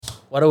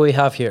What do we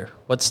have here?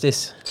 What's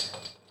this?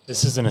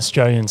 This is an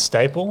Australian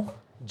staple,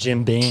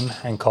 Jim Beam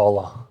and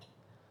cola.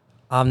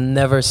 I've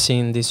never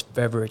seen this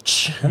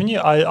beverage. Haven't you?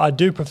 I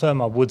do prefer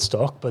my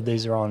Woodstock, but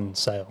these are on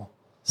sale.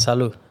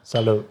 Salud.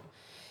 Salute.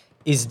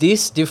 Is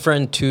this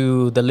different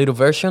to the little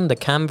version, the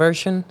can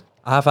version?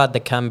 I've had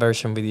the can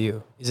version with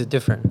you. Is it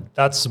different?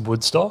 That's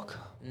Woodstock.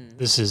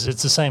 It's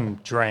the same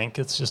drink.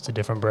 It's just a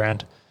different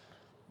brand.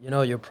 You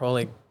know, you're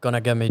probably going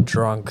to get me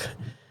drunk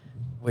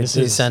with This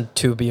this is- and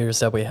 2 beers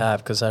that we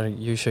have because I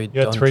usually You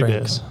had don't 3 drink.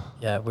 beers.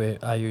 Yeah,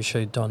 I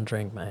usually don't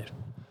drink, mate.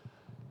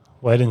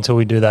 Wait until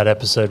we do that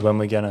episode when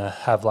we're going to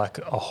have like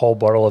a whole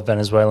bottle of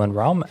Venezuelan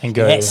rum and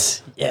go.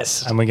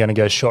 Yes. And we're going to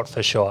go shot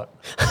for shot.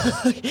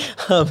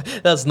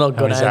 That's not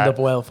going to is end that? up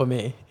well for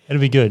me. It'll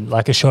be good.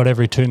 Like a shot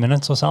every 2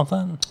 minutes or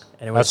something.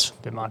 Anyways, That's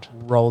a bit much.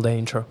 roll the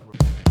intro.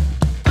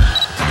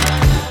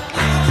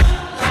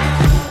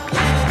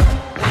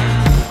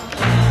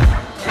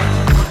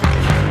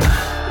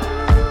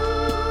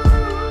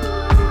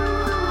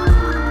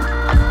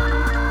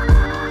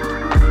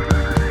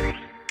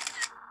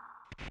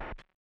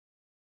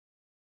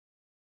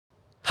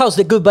 How's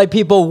the Good Vibe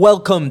people?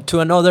 Welcome to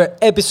another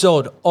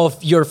episode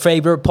of your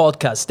favorite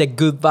podcast, The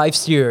Good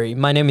Vibes Theory.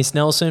 My name is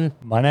Nelson,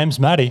 My name's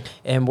Maddie.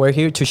 and we're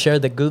here to share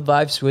the good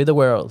vibes with the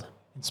world.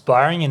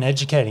 Inspiring and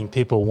educating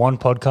people one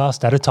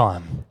podcast at a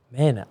time.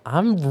 Man,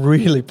 I'm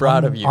really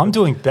proud of you. I'm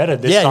doing better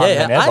this time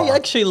than ever. I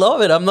actually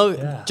love it. I'm not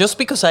Yeah. just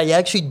because I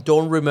actually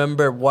don't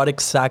remember what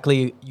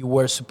exactly you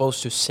were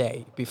supposed to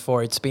say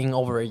before. It's been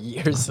over a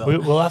year, so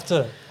We'll have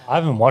to. I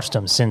haven't watched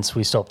them since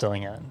we stopped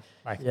doing it.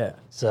 yeah.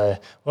 So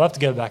we'll have to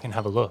go back and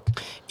have a look.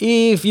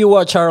 If you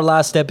watch our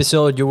last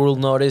episode, you will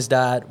notice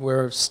that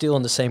we're still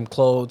in the same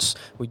clothes.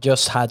 We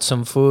just had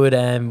some food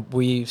and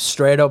we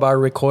straight up are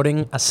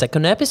recording a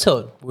second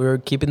episode. We're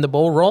keeping the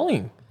ball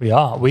rolling. We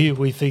are.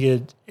 We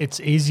figured it's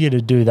easier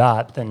to do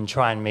that than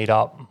try and meet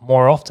up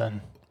more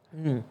often.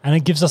 And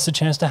it gives us a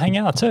chance to hang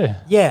out too.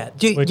 Yeah,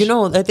 Which- you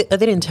know, I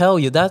didn't tell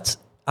you that.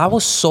 I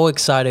was so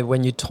excited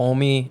when you told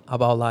me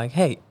about like,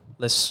 hey,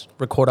 let's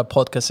record a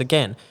podcast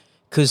again,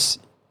 because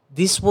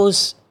this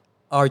was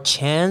our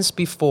chance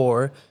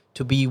before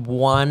to be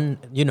one,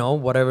 you know,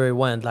 whatever it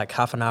went, like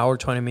half an hour,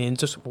 20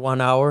 minutes, just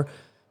 1 hour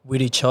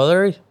with each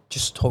other,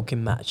 just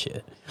talking mad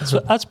shit.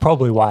 That's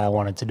probably why I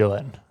wanted to do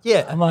it.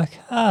 Yeah, I'm like,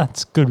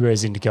 it's a good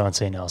reason to go and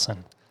see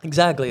Nelson.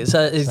 exactly. It's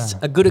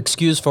a good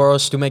excuse for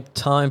us to make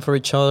time for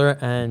each other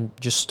and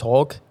just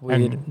talk with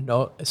And-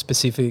 no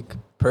specific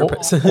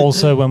purpose.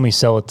 Also, when we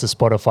sell it to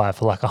Spotify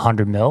for like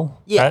 100 mil,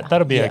 Yeah,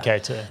 that'll be yeah. okay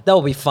too. That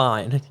will be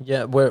fine.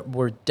 Yeah,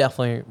 we're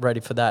definitely ready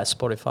for that.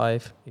 Spotify,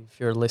 if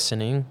you're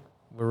listening,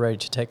 we're ready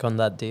to take on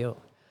that deal.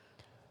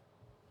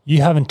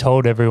 You haven't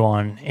told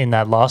everyone in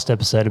that last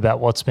episode about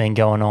what's been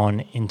going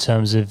on in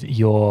terms of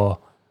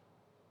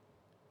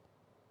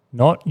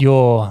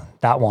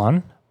that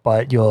one,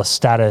 but your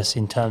status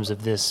in terms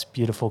of this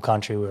beautiful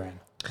country we're in.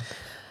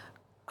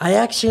 I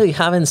actually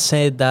haven't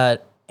said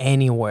that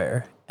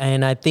anywhere,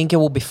 and I think it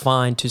will be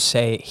fine to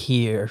say it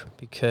here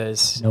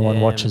because No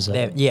one watches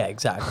it. Yeah,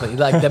 exactly.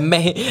 Like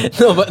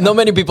not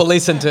many people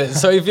listen to it.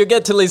 So if you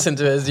get to listen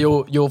to it,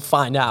 you'll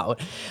find out.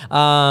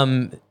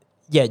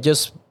 Yeah,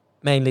 just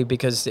mainly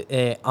because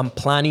I'm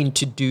planning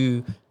to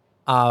do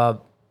a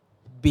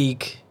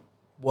big,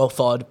 well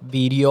thought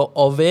video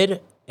of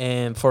it.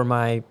 And for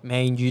my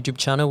main YouTube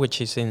channel,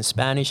 which is in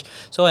Spanish.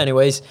 So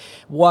anyways,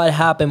 what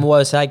happened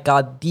was I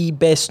got the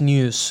best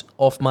news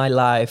of my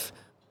life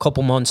a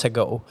couple months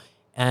ago.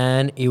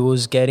 And it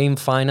was getting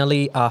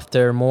finally,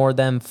 after more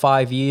than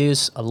 5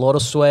 years, a lot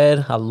of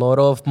sweat, a lot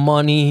of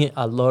money,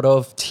 a lot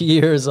of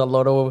tears, a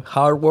lot of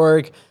hard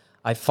work.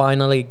 I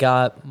finally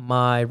got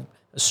my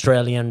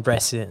Australian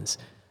residence.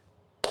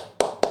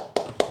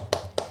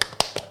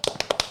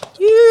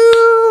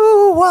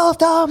 You, well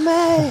done,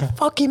 mate.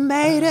 Fucking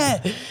made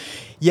it.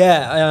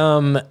 Yeah,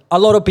 a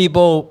lot of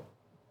people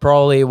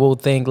probably will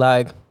think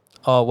like,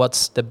 oh,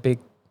 what's the big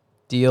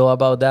deal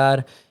about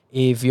that?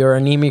 If you're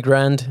an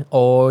immigrant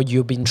or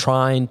you've been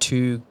trying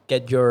to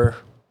get your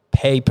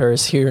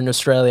papers here in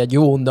Australia,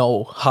 you will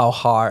know how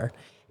hard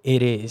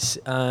it is.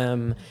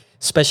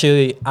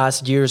 Especially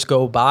as years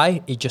go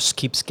by, it just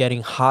keeps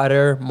getting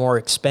harder, more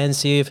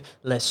expensive,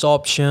 less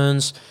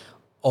options.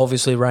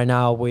 Obviously, right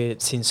now,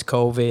 since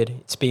COVID,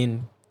 it's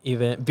been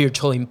even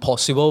virtually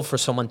impossible for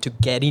someone to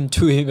get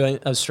into even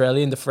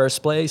Australia in the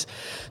first place.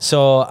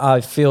 So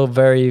I feel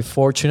very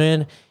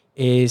fortunate.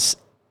 It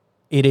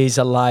is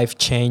a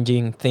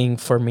life-changing thing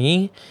for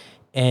me,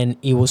 and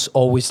it was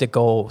always the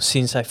goal.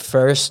 Since I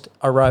first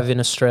arrived in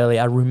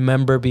Australia, I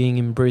remember being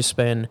in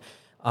Brisbane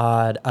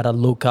at a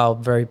lookout,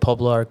 very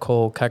popular,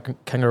 called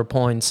Kangaroo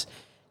Points,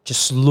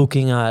 just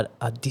looking at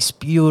this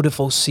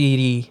beautiful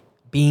city,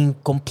 being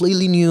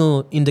completely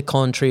new in the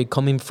country,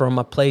 coming from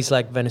a place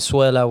like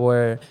Venezuela,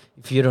 where,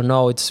 if you don't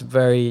know, it's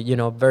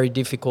very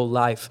difficult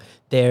life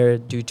there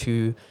due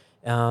to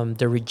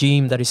the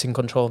regime that is in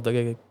control of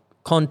the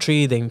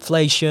country, the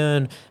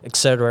inflation,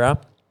 etc.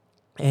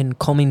 And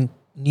coming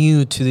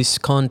new to this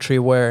country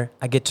where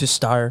I get to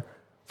start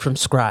from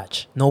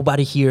scratch.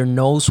 Nobody here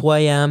knows who I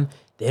am.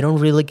 they don't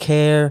really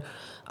care.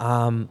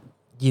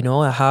 You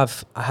know, I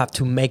have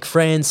to make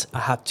friends.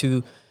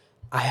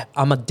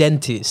 I'm a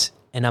dentist,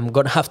 and I'm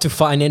gonna have to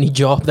find any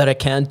job that I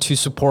can to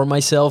support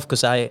myself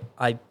because I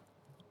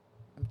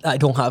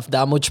don't have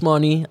that much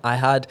money. I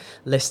had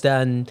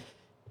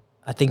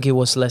I think it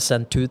was less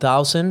than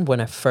 2,000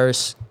 when I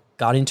first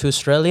got into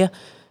Australia.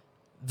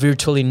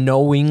 Virtually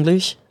no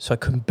English, so I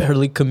could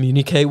barely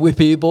communicate with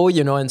people,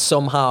 you know, and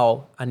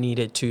somehow I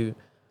needed to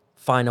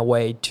find a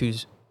way to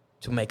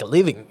make a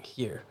living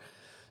here.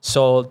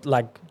 So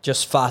like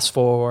just fast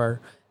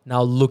forward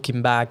now,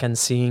 looking back and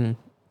seeing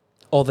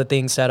all the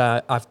things that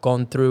I've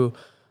gone through,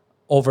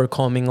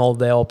 overcoming all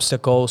the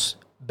obstacles,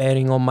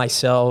 betting on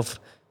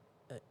myself,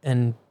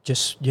 and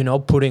just, you know,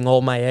 putting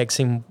all my eggs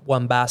in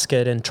one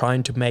basket and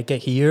trying to make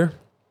it here.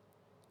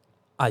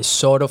 I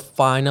sort of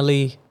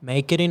finally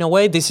make it in a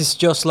way. This is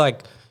just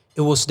like,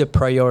 it was the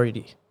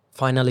priority.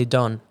 Finally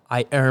done.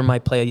 I earned my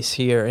place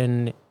here,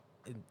 and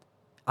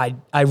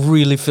I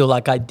really feel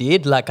like I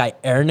did. Like I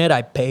earned it.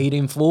 I paid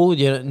in full,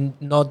 you know,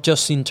 not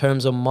just in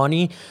terms of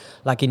money,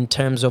 like in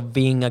terms of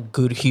being a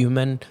good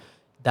human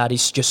that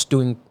is just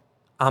doing,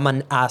 I'm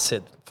an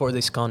asset for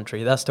this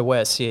country. That's the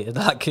way I see it.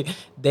 Like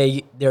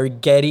they're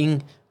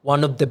getting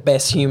one of the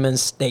best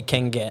humans they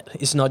can get.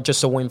 It's not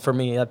just a win for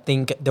me. I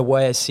think the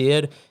way I see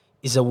it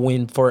is a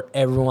win for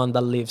everyone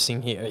that lives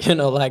in here. You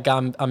know, like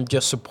I'm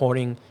just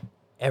supporting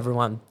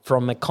everyone,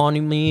 from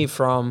economy,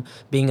 from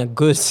being a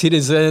good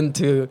citizen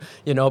to,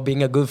 you know,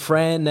 being a good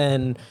friend,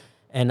 and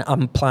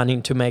I'm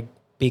planning to make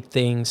big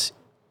things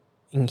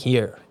in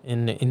here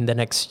in the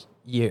next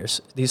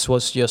years. This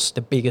was just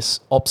the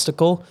biggest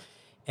obstacle,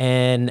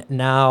 and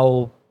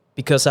now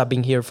because I've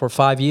been here for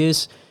 5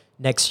 years,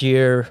 next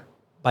year,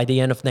 by the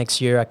end of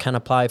next year, I can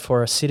apply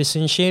for a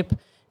citizenship,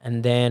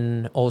 and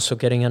then also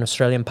getting an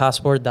Australian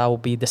passport. That will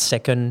be the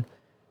second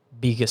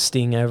biggest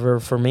thing ever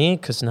for me,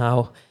 because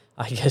now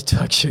I get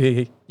to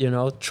actually, you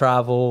know,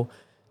 travel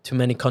to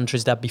many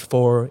countries that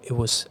before it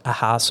was a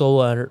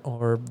hassle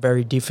or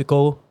very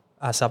difficult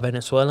as a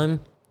Venezuelan.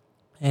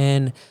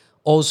 And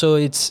also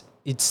it's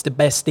the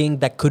best thing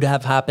that could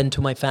have happened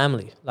to my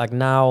family. Like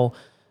now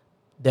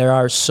there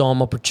are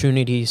some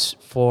opportunities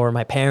for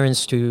my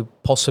parents to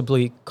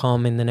possibly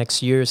come in the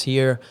next years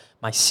here.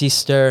 My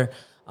sister,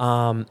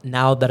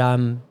 now that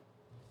I'm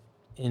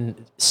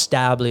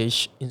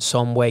established in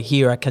some way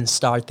here, I can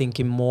start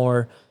thinking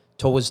more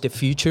towards the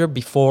future.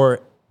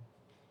 Before,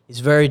 it's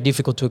very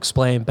difficult to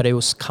explain, but it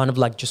was kind of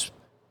like just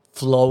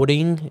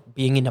floating,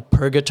 being in a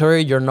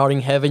purgatory. You're not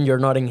in heaven, you're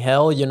not in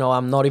hell. You know,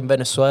 I'm not in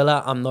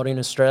Venezuela, I'm not in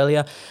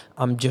Australia.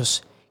 I'm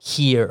just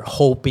here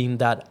hoping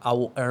that I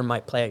will earn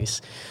my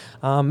place.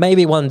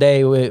 Maybe one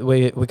day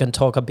we can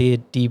talk a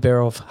bit deeper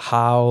of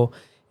how,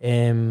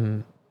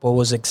 what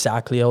was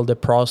exactly all the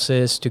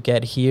process to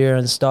get here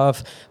and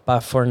stuff.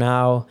 But for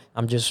now,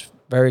 I'm just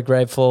very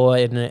grateful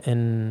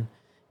and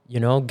you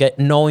know,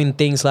 knowing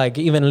things like,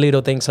 even little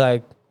things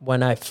like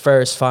when I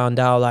first found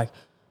out, like,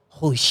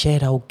 holy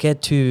shit, I'll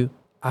get to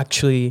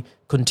actually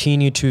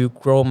continue to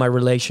grow my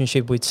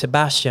relationship with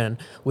Sebastian,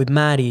 with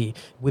Maddie,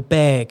 with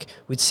Beck,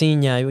 with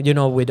Sinya, you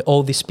know, with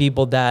all these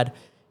people that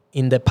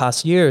in the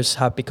past years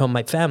have become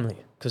my family,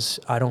 because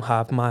I don't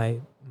have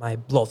my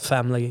blood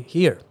family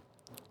here.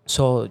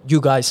 So you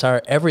guys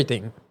are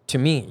everything to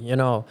me, you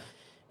know.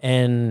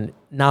 And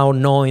now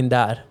knowing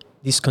that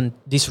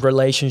these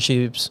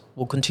relationships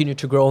will continue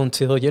to grow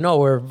until, you know,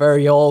 we're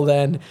very old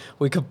and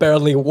we could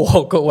barely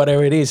walk or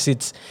whatever it is,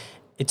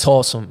 it's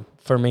awesome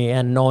for me.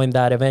 And knowing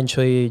that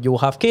eventually you'll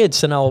have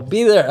kids and I'll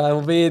be there.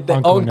 I'll be the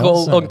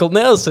Uncle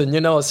Nelson,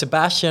 you know,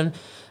 Sebastian.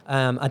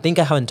 I think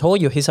I haven't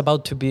told you, he's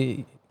about to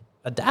be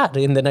a dad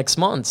in the next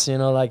months, you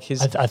know, like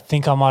he's... I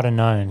think I might have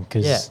known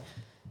because...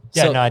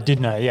 Yeah, so, no, I did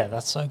know. Yeah,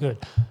 that's so good.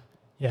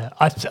 Yeah,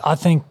 I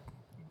think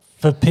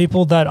for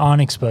people that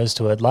aren't exposed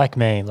to it, like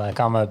me, like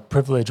I'm a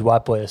privileged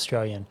white boy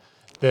Australian,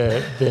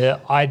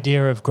 the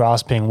idea of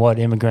grasping what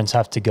immigrants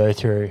have to go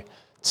through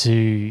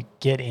to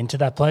get into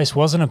that place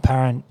wasn't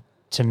apparent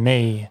to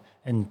me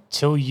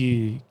until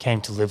you came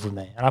to live with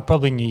me. And I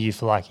probably knew you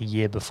for like a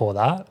year before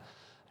that.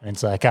 And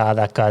it's like,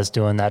 that guy's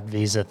doing that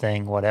visa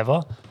thing,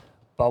 whatever.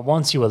 But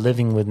once you were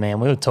living with me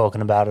and we were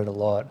talking about it a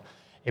lot,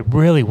 it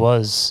really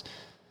was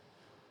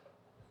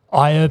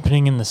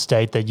eye-opening in the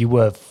state that you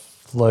were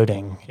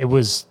floating. It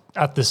was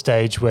at the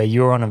stage where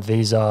you were on a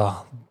visa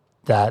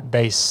that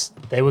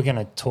they were going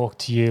to talk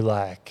to you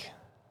like,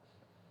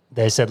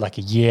 they said like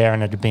a year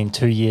and it had been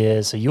 2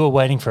 years. So you were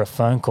waiting for a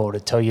phone call to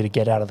tell you to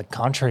get out of the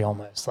country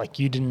almost. Like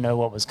you didn't know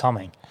what was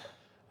coming.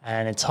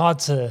 And it's hard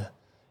to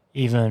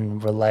even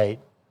relate.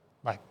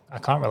 Like I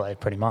can't relate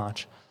pretty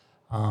much.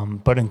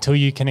 But until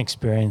you can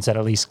experience that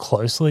at least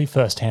closely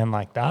firsthand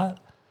like that,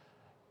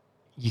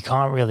 you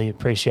can't really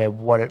appreciate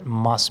what it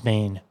must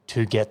mean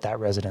to get that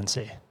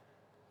residency.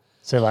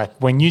 So like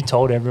when you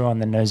told everyone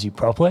that knows you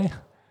properly,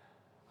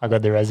 I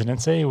got the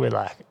residency, we're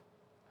like,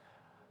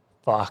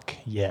 fuck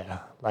yeah.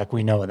 Like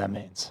we know what that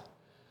means.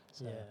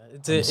 So yeah,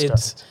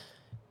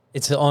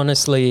 It's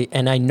honestly,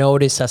 and I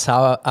notice as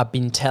how I've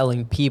been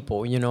telling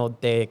people,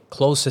 the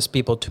closest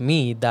people to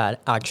me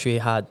that actually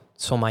had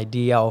some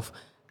idea of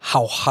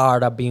how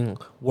hard I've been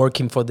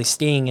working for this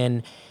thing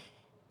and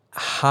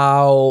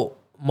how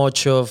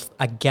much of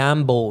a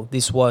gamble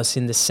this was,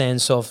 in the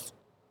sense of,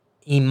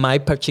 in my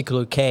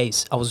particular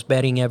case, I was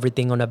betting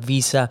everything on a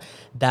visa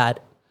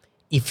that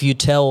if you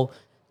tell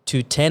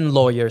to 10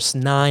 lawyers,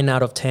 9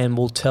 out of 10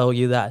 will tell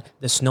you that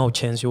there's no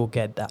chance you will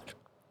get that.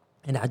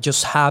 And I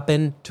just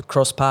happened to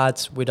cross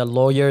paths with a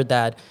lawyer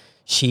that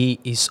she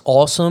is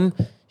awesome.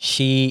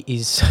 She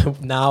is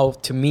now,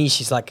 to me,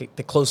 she's like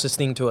the closest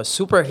thing to a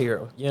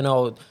superhero.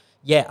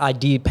 Yeah, I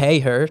did pay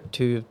her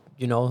to,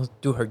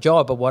 do her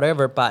job or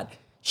whatever, but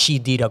she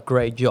did a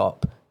great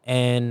job.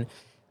 And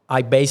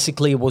I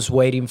basically was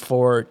waiting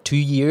for 2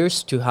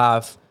 years to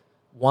have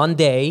one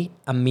day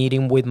a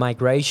meeting with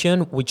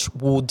migration, which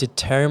will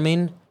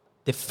determine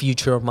the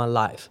future of my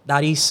life.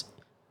 That is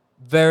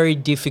very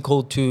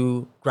difficult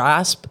to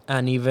grasp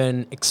and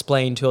even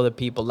explain to other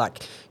people. Like,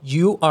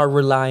 you are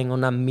relying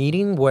on a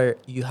meeting where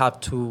you have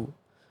to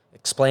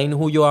explain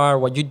who you are,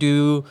 what you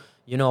do,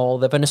 all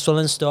the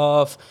Venezuelan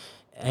stuff,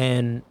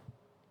 and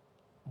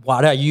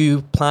what are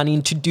you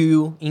planning to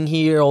do in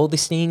here, all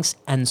these things.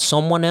 And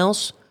someone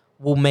else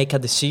will make a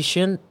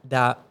decision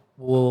that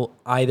will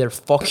either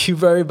fuck you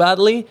very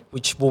badly,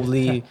 which will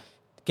be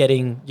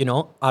getting,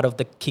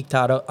 kicked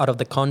out of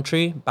the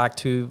country, back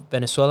to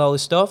Venezuela, all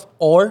this stuff,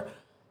 or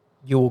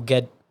you will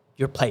get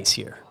your place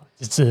here.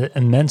 It's an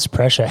immense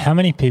pressure. How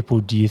many people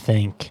do you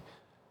think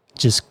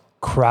just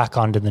crack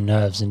under the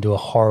nerves and do a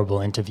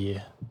horrible interview?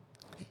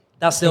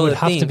 That's the other thing.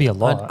 It would have to be a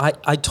lot.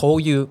 I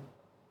told you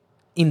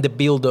in the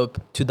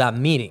build-up to that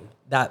meeting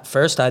that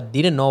first I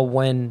didn't know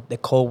when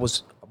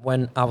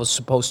I was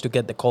supposed to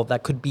get the call.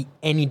 That could be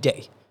any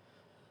day.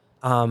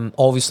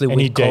 Obviously,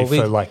 any with day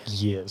COVID, for like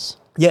years.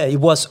 Yeah, it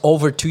was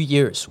over 2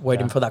 years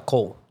waiting for that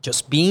call.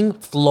 Just being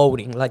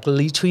floating, like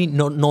literally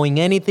not knowing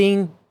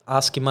anything,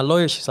 asking my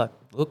lawyer. She's like,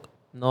 look,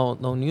 no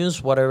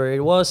news, whatever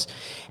it was.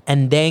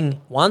 And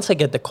then once I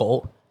get the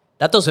call,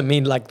 that doesn't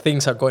mean like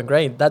things are going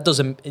great.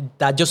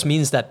 That just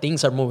means that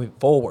things are moving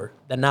forward.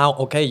 That now,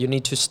 okay, you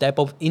need to step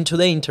up into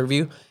the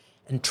interview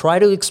and try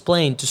to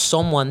explain to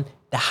someone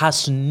that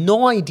has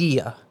no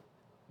idea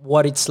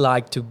what it's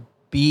like to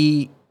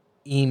be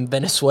in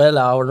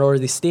Venezuela or all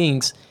these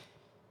things,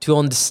 to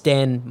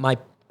understand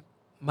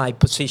my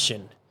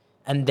position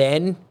and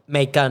then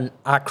make an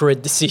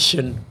accurate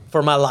decision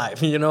for my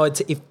life.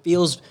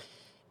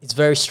 It's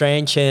very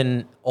strange.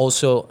 And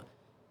also,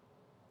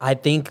 I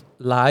think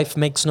life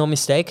makes no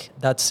mistake.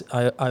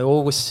 I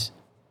always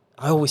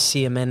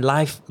see it, man.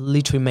 Life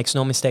literally makes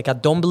no mistake. I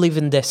don't believe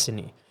in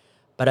destiny,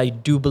 but I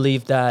do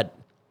believe that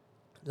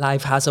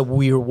life has a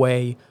weird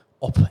way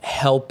of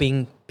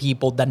helping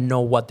people that know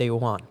what they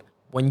want.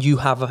 When you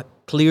have a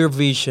clear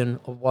vision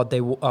of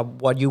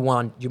what you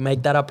want, you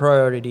make that a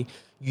priority.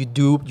 You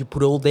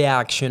put all the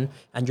action,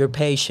 and you're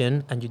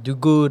patient, and you do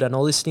good, and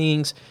all these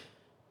things.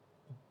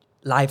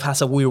 Life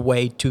has a weird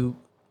way to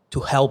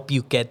help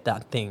you get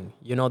that thing.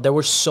 There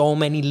were so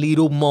many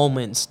little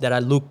moments that I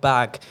look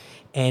back,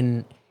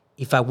 and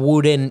if I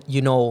wouldn't,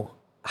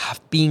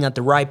 have been at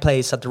the right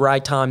place at the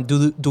right time,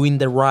 doing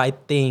the right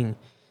thing,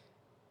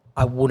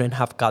 I wouldn't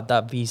have got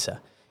that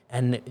visa.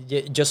 And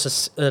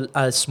just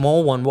a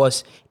small one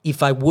was,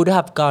 if I would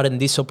have gotten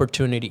this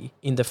opportunity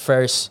in the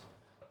first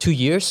 2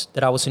 years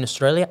that I was in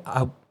Australia,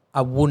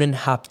 I wouldn't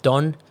have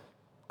done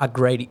a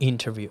great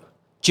interview,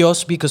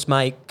 just because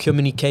my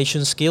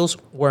communication skills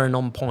weren't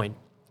on point.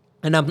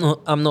 And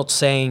I'm not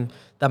saying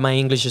that my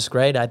English is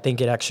great. I think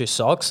it actually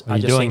sucks. You're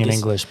doing an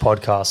English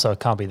podcast, so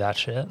it can't be that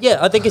shit. Yeah,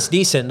 I think it's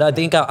decent. I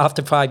think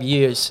after 5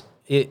 years,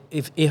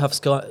 if it has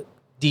got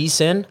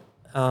decent,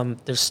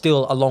 there's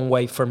still a long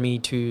way for me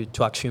to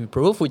actually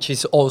improve, which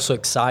is also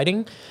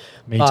exciting.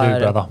 Me too,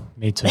 brother.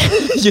 Me too.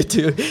 You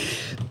too.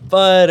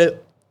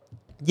 But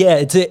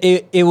yeah,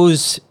 it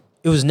was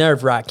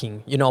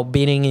nerve-wracking,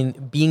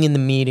 being in the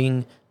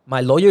meeting.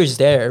 My lawyer is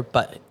there,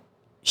 but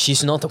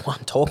she's not the one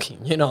talking,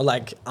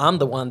 I'm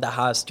the one that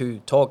has to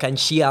talk. And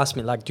she asked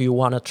me, like, do you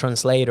want a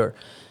translator?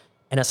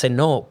 And I said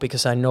no,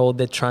 because I know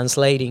that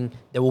translating,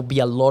 there will be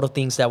a lot of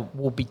things that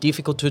will be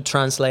difficult to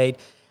translate.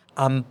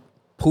 I'm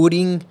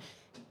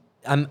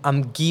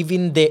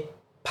giving the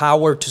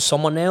power to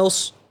someone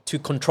else to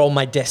control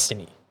my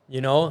destiny.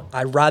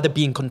 I'd rather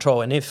be in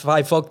control. And if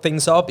I fuck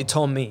things up, it's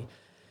on me.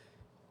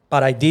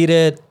 But I did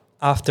it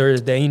after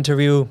the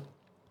interview.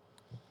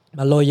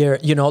 My lawyer,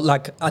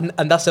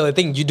 and that's the other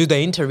thing. You do the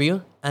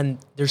interview and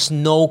there's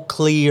no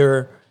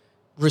clear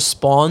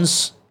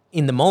response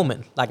in the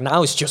moment. Like,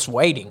 now it's just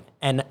waiting.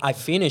 And I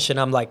finish and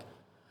I'm like,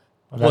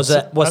 was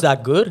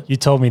that good? You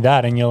told me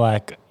that and you're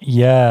like,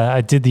 yeah,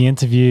 I did the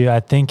interview. I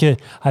think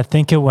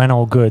it went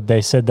all good.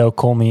 They said they'll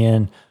call me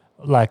in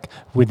like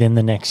within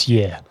the next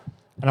year.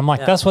 And I'm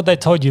like, that's what they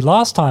told you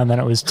last time, and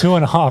it was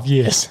 2.5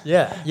 years.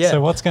 Yeah.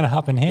 So what's going to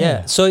happen here?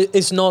 Yeah. So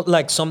it's not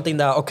like something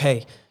that,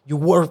 okay, you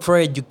work for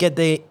it, you get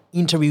the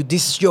interview.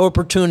 This is your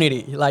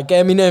opportunity. Like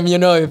Eminem, you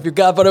know, if you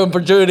got an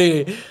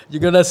opportunity,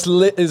 you're gonna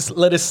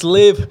let it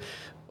slip,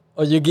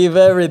 or you give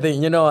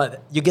everything. You know,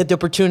 you get the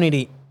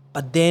opportunity,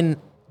 but then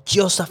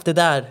just after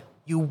that,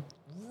 you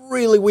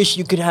really wish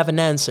you could have an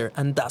answer,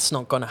 and that's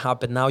not gonna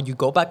happen. Now you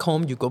go back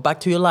home, you go back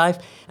to your life,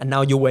 and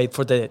now you wait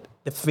for the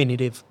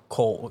definitive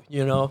call.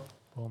 You know.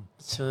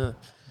 So,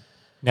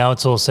 now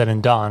it's all said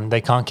and done. They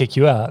can't kick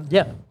you out.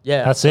 yeah.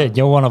 That's it.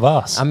 You're one of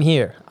us. I'm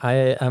here.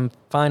 I'm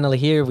finally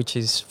here, which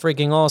is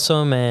freaking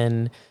awesome.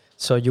 And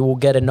so you will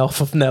get enough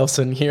of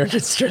Nelson here in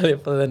Australia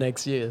for the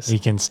next years. He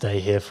can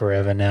stay here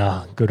forever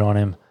now. Good on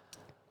him.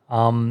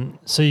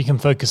 So you can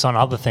focus on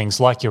other things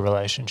like your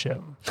relationship.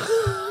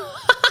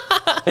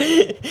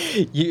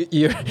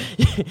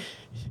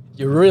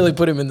 you really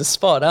put him in the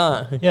spot,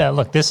 huh? Yeah,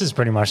 look, this is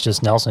pretty much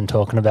just Nelson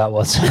talking about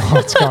what's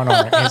going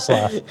on in his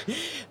life.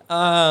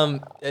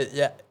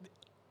 Yeah.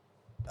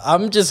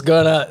 I'm just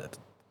gonna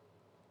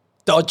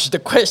dodge the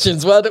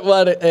questions. What do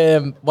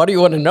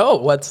you want to know?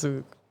 What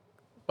do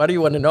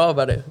you want to know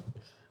about it?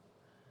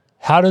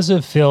 How does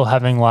it feel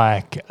having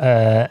like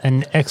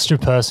an extra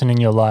person in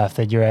your life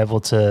that you're able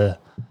to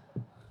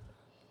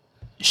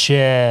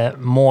share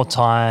more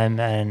time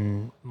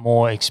and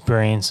more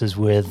experiences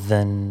with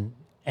than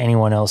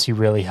anyone else you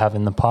really have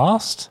in the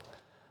past?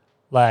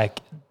 Like,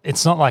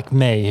 it's not like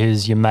me,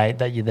 who's your mate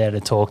that you're there to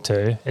talk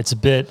to. It's a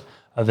bit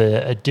of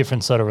a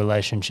different sort of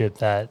relationship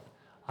that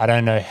I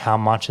don't know how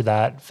much of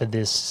that for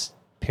this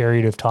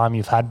period of time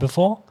you've had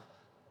before.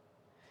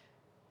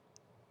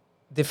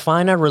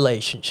 Define a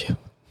relationship.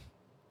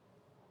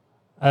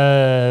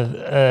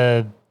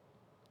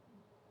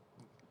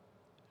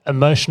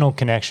 Emotional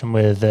connection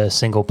with a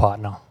single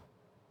partner.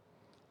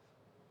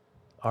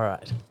 All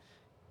right.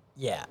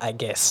 Yeah, I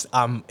guess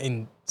I'm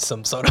in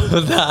some sort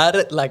of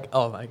that. Like,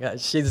 oh my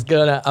gosh,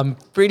 I'm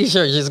pretty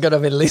sure she's gonna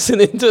be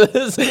listening to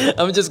this.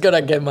 I'm just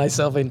gonna get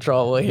myself in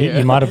trouble here.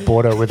 You might have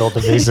bored her with all the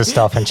visa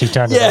stuff and she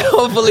turned it off. Yeah,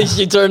 hopefully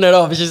she turned it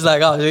off. She's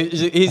like, oh,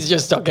 he's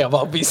just talking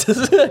about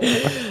visas.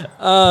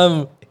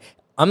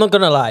 I'm not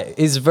gonna lie,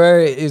 it's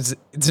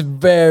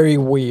very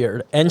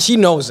weird, and she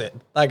knows it.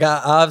 Like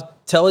I've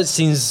tell it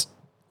since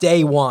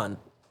day one.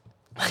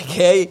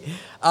 Okay,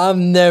 I've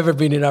never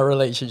been in a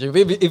relationship.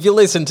 If you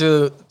listen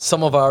to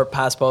some of our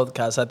past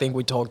podcasts, I think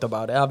we talked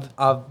about it.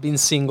 I've been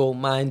single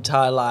my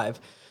entire life,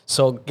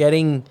 so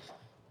getting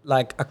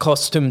like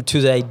accustomed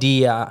to the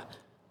idea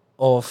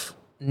of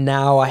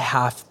now I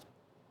have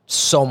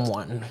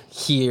someone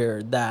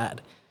here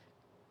that,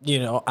 you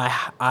know,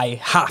 I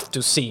have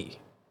to see.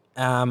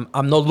 I'm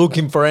not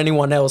looking for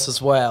anyone else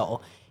as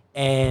well,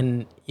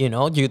 and you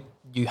know,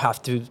 you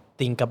have to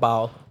think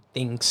about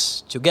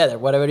things together,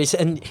 whatever it is.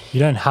 And you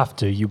don't have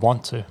to, you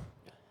want to,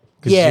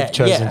 because you've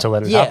chosen to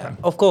let it happen.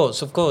 Of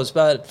course,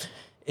 but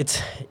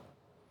it's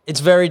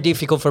very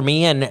difficult for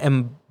me,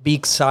 and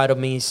big side of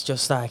me is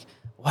just like,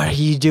 what are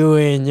you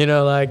doing? You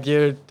know, like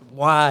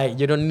why?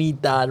 You don't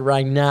need that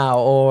right now,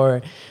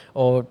 or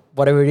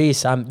whatever it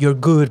is. You're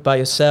good by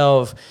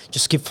yourself.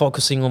 Just keep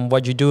focusing on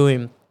what you're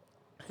doing.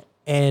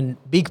 And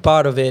big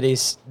part of it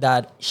is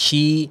that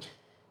she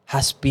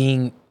has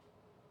played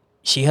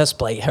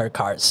her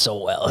cards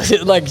so well.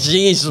 Like,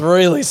 she's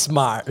really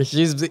smart.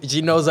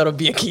 She knows how to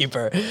be a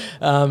keeper.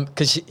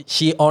 Because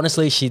she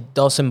honestly, she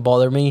doesn't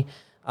bother me.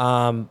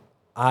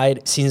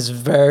 Since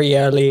very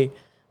early,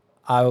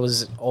 I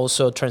was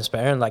also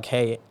transparent. Like,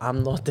 hey,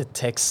 I'm not the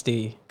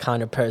texty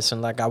kind of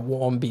person. Like, I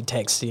won't be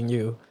texting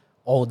you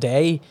all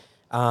day.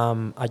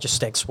 I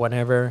just text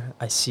whenever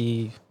I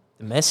see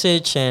the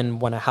message and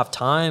when I have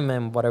time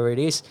and whatever it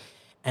is.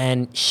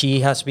 And she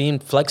has been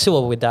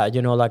flexible with that,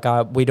 you know, like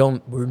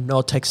we're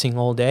not texting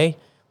all day.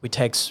 We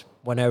text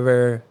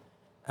whenever.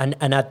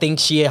 And I think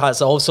she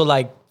has also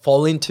like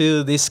fallen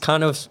into this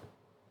kind of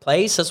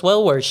place as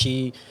well, where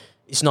she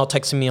is not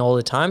texting me all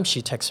the time.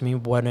 She texts me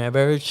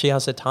whenever she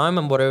has the time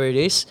and whatever it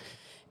is.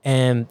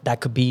 And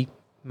that could be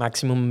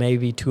maximum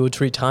maybe 2 or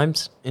 3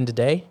 times in the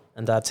day.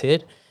 And that's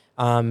it.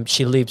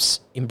 She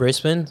lives in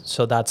Brisbane,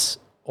 so that's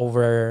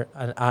over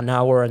an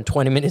hour and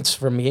 20 minutes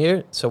from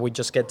here. So we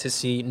just get to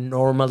see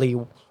normally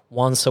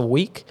once a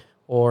week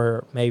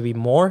or maybe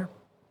more.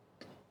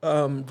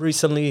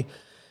 Recently,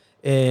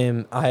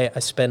 I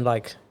spent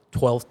like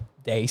 12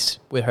 days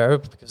with her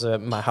because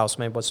my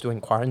housemate was doing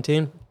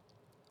quarantine.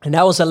 And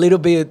that was a little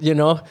bit, you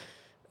know,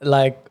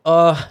 like,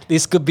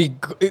 this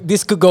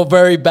could go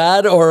very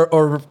bad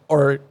or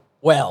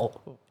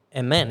well.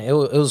 And man, it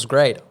was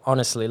great,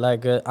 honestly.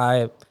 Like,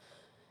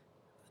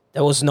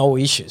 there was no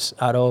issues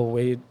at all.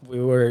 We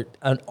were,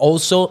 and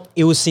also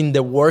it was in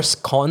the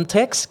worst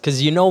context,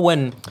 because you know,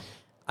 when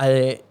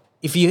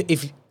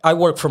if I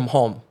work from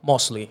home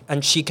mostly,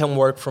 and she can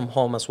work from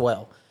home as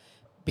well,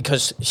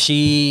 because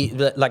she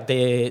like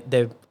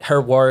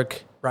her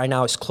work right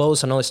now is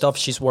closed and all this stuff.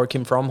 She's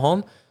working from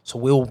home, so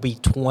we will be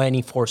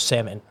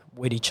 24/7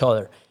 with each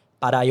other.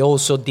 But I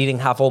also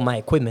didn't have all my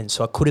equipment,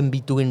 so I couldn't be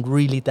doing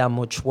really that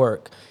much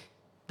work.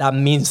 That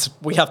means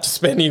we have to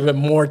spend even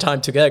more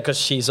time together because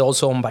she's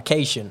also on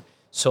vacation.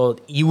 So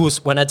it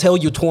was, when I tell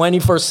you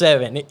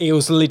 24/7, it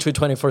was literally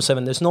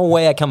 24/7. There's no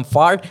way I can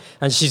fart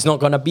and she's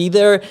not gonna be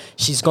there.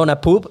 She's gonna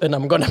poop and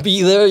I'm gonna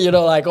be there. You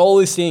know, like all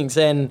these things.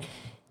 And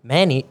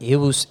man, it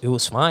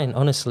was fine.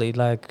 Honestly,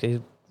 like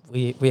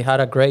we had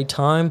a great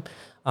time.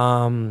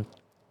 And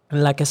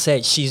like I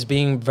said, she's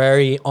being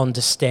very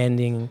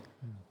understanding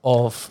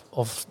of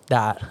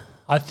that.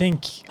 I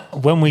think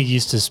when we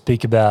used to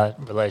speak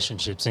about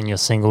relationships in your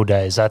single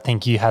days, I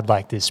think you had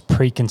like this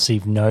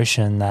preconceived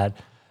notion that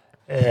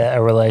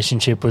a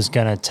relationship was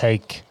going to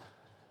take,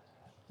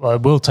 well,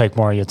 it will take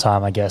more of your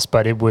time, I guess,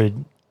 but it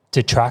would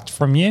detract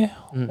from you,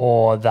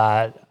 or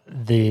that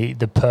the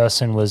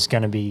person was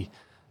going to be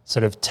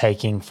sort of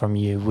taking from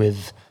you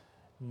with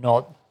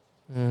not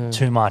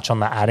too much on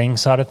the adding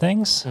side of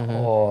things,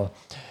 or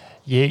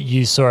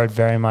you saw it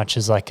very much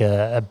as like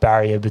a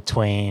barrier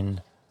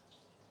between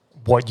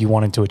what you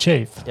wanted to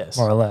achieve,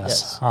 more or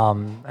less.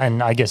 Yes.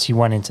 And I guess you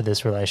went into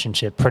this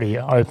relationship pretty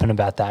open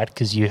about that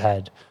because you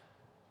had,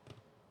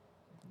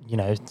 you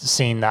know,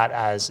 seen that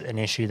as an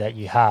issue that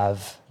you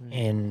have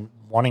in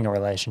wanting a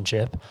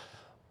relationship.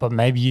 But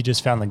maybe you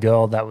just found the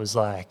girl that was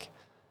like,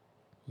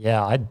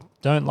 yeah, I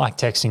don't like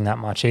texting that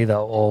much either,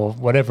 or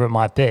whatever it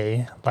might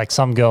be. Like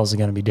some girls are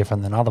going to be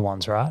different than other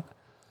ones, right?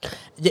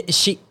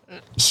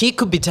 She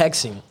could be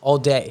texting all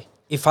day.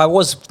 If I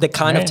was the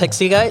kind of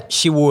texting guy,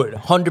 she would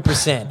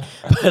 100%.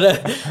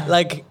 But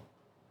like,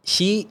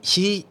 she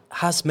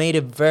has made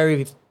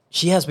it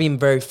she has been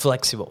very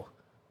flexible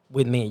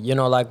with me, you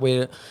know, like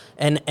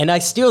and I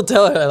still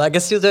tell her,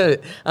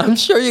 I'm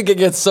sure you can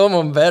get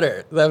someone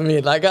better than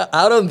me. Like,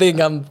 I don't think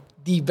I'm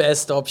the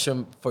best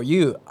option for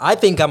you. I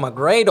think I'm a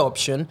great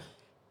option,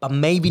 but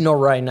maybe not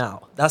right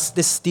now. That's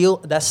still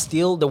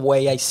the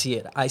way I see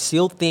it. I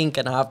still think,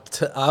 and I've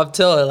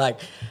tell her, like,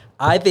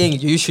 I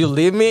think you should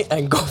leave me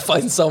and go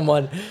find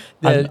someone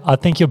that I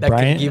think your that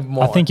brain. can give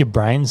more. I think your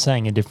brain's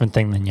saying a different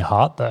thing than your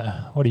heart, though.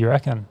 What do you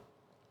reckon?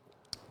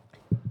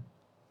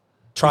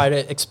 Try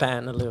to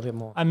expand a little bit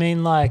more. I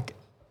mean, like,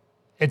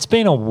 it's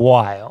been a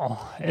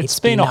while. It's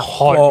been a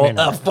hot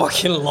minute. A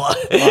fucking lot.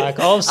 Like,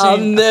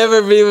 I've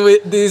never been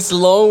with this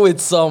long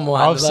with someone.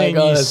 I've seen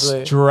you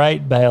honestly.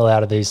 straight bail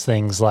out of these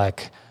things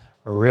like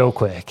real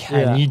quick,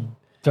 and you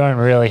don't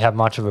really have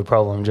much of a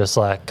problem just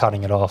like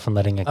cutting it off and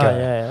letting it go.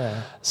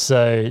 Yeah.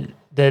 So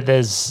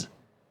there's,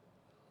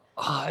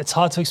 it's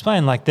hard to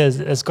explain. Like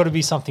there's got to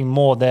be something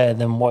more there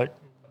than what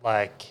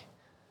like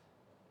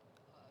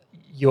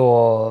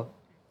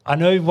I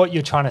know what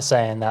you're trying to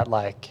say, in that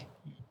like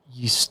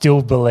you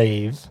still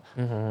believe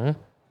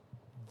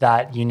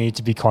that you need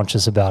to be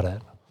conscious about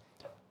it.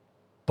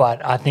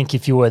 But I think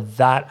if you were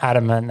that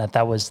adamant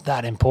that was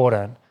that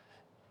important,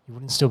 you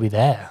wouldn't still be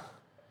there.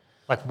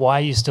 Like, why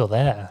are you still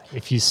there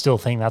if you still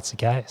think that's the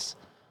case?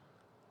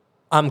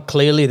 I'm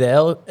clearly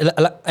there,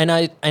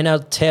 and I'll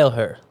tell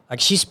her, like,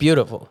 she's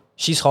beautiful,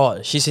 she's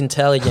hot, she's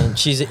intelligent,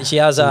 she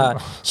has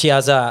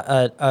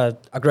a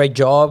great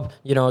job,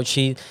 you know.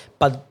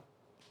 But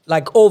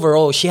like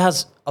overall, she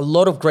has a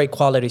lot of great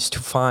qualities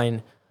to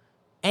find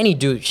any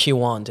dude she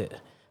wanted.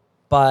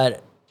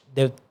 But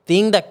the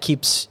thing that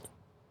keeps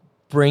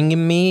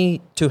bringing me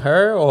to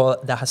her, or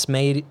that has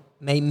made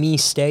me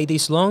stay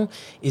this long,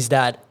 is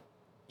that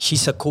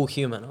she's a cool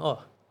human.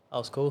 Oh, that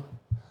was cool.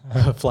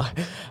 Fly.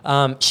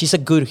 She's a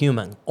good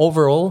human.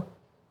 Overall,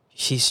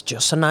 she's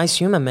just a nice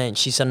human, man.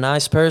 She's a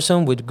nice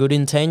person with good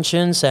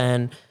intentions,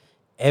 and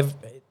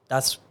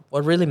that's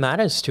what really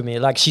matters to me.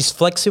 Like, she's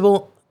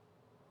flexible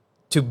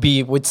to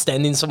be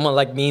withstanding someone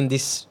like me in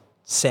this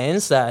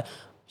sense that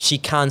she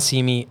can't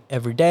see me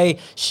every day.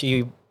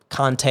 She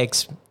can't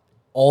text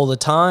all the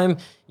time.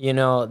 You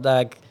know,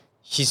 like,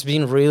 she's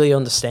been really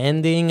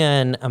understanding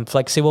and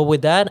flexible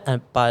with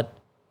that. But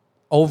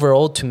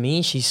overall, to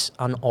me, she's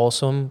an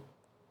awesome,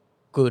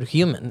 good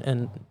human.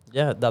 And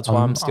yeah, that's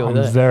why I'm still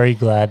there. I'm very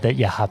glad that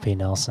you're happy,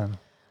 Nelson.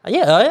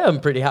 Yeah, I am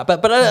pretty happy.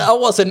 But I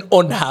wasn't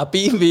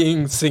unhappy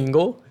being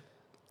single.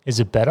 Is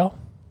it better?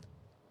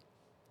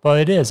 Well,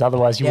 it is.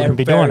 Otherwise, you wouldn't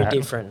be doing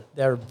it.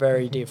 They're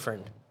very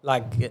different.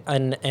 Like,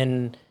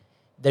 and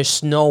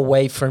there's no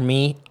way for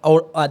me,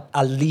 or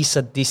at least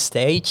at this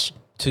stage,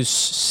 to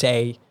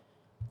say,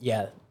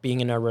 yeah, being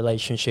in a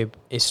relationship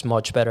is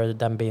much better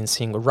than being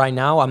single. Right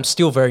now, I'm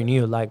still very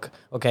new. Like,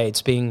 okay,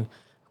 it's been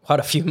quite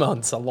a few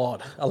months, a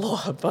lot,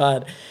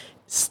 but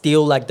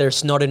still, like,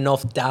 there's not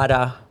enough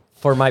data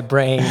for my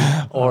brain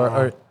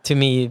or to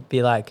me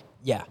be like,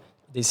 yeah,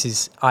 this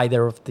is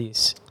either of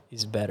these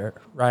is better.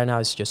 Right now,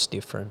 it's just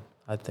different,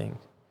 I think.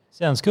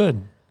 Sounds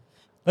good.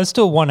 Let's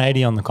do a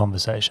 180 on the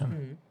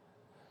conversation.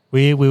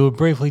 We were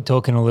briefly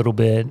talking a little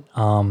bit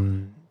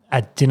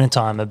at dinner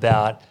time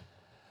about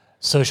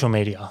social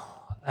media.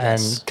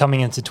 And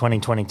coming into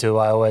 2022,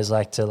 I always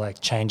like to like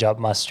change up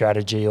my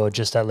strategy, or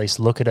just at least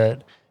look at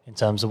it in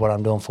terms of what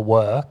I'm doing for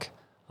work,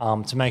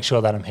 to make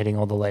sure that I'm hitting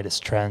all the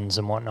latest trends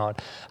and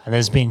whatnot. And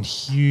there's been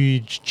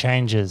huge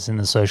changes in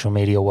the social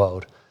media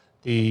world.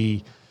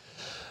 The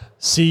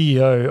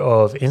CEO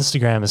of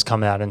Instagram has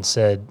come out and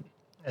said,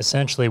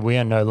 essentially, we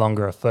are no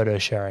longer a photo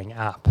sharing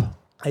app.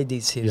 I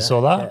did see that. You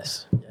saw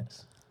that?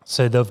 Yes.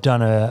 So they've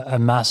done a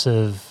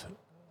massive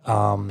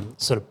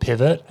sort of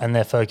pivot, and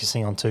they're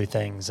focusing on two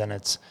things, and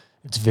it's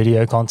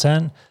video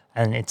content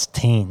and it's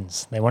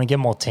teens. They want to get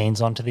more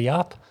teens onto the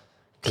app.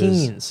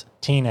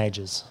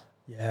 Teenagers.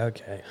 Yeah,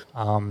 okay.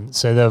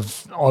 So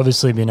they've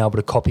obviously been able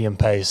to copy and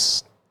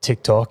paste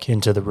TikTok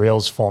into the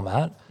Reels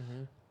format,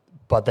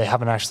 but they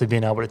haven't actually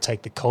been able to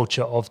take the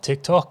culture of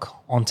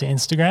TikTok onto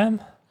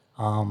Instagram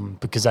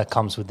because that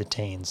comes with the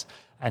teens.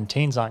 And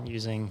teens aren't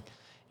using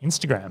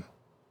Instagram.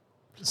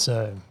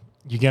 So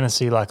you're going to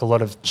see like a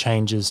lot of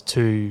changes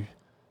to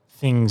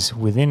things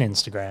within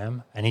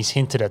Instagram. And he's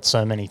hinted at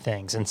so many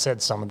things and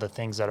said some of the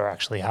things that are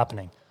actually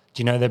happening.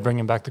 Do you know they're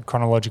bringing back the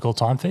chronological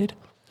time feed?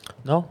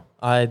 No,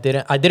 I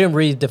didn't. I didn't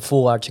read the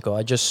full article.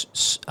 I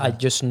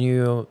just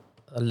knew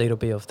a little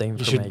bit of the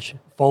information. You should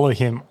follow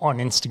him on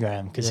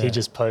Instagram because he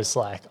just posts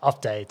like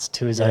updates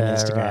to his own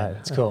Instagram. Right.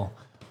 It's cool.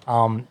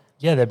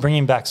 They're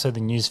bringing back, so the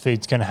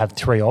newsfeed's going to have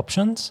three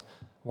options.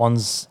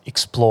 One's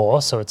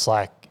Explore, so it's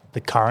like the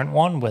current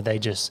one where they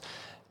just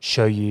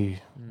show you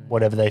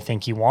whatever they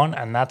think you want,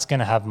 and that's going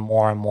to have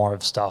more and more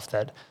of stuff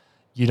that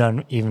you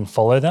don't even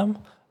follow them,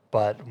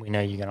 but we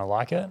know you're going to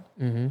like it.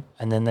 Mm-hmm.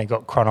 And then they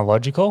got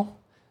Chronological,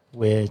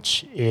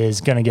 which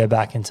is going to go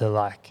back into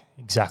like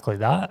exactly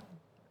that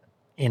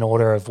in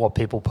order of what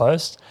people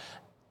post.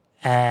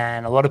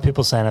 And a lot of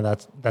people saying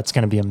that's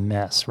going to be a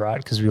mess,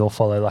 right? Because we all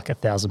follow like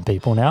 1,000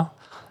 people now.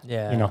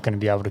 Yeah. You're not going to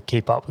be able to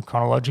keep up with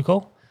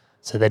Chronological.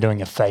 So they're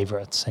doing a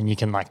favorites, and you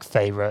can like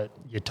favorite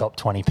your top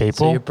 20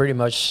 people. So you're pretty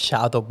much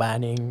shadow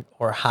banning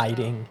or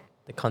hiding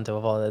the content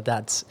of all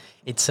that.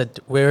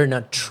 We're in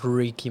a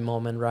tricky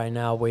moment right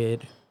now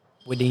with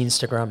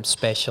Instagram,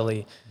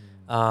 especially.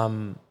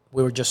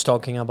 We were just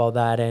talking about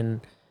that,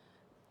 and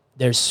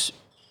there's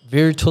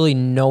virtually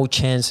no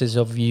chances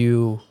of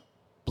you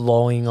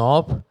blowing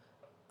up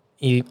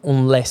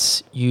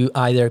unless you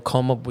either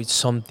come up with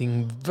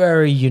something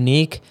very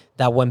unique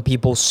that when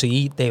people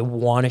see, they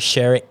want to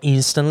share it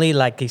instantly.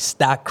 Like, it's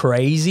that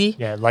crazy.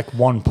 Yeah, like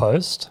one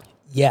post.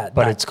 Yeah.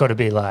 But it's got to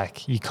be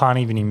like, you can't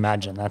even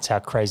imagine. That's how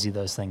crazy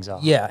those things are.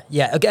 Yeah,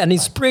 yeah. Again,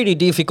 it's pretty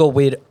difficult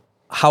with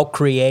how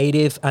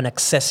creative and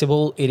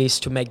accessible it is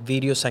to make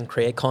videos and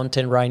create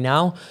content right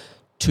now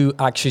to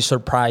actually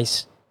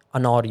surprise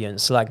an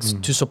audience, like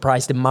to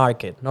surprise the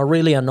market. Not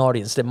really an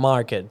audience, the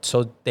market.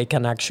 So they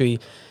can actually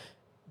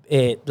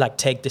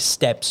take the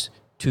steps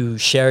to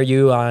share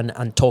you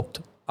and talk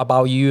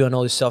about you and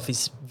all this stuff.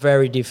 Is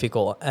very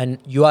difficult. And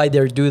you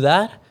either do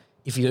that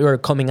if you're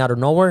coming out of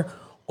nowhere,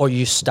 or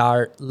you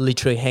start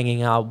literally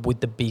hanging out with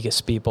the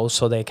biggest people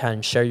so they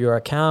can share your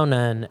account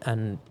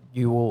and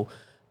you will,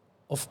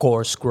 of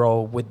course,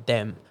 grow with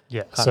them.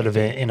 Yeah, sort of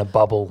in a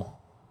bubble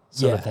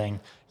sort of thing.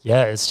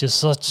 Yeah, it's just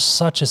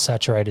such a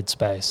saturated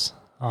space.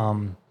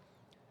 Who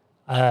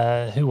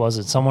was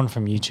it? Someone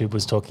from YouTube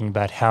was talking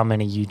about how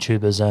many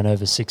YouTubers earn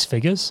over six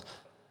figures.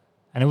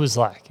 And it was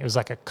like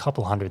a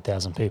couple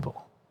 100,000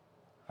 people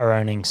are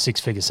earning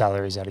six-figure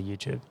salaries out of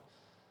YouTube.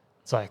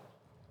 It's like,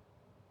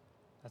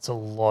 that's a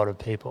lot of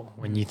people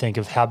when you think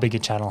of how big a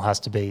channel has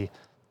to be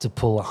to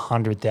pull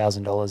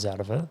 $100,000 out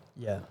of it.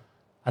 Yeah.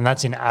 And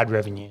that's in ad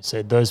revenue.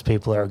 So those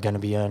people are going to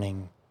be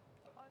earning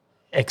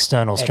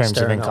external streams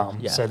of income.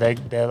 Yeah. So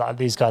they're like,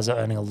 these guys are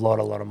earning a lot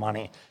of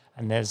money,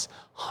 and there's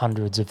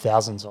hundreds of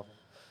thousands of them.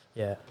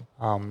 Yeah.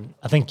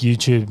 I think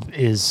YouTube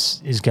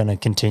is going to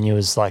continue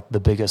as like the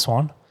biggest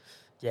one.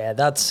 Yeah,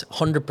 that's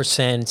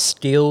 100%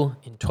 still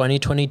in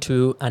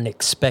 2022, and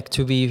expect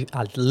to be,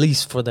 at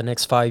least for the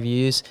next 5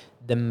 years,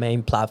 the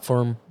main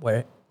platform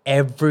where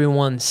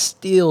everyone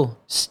still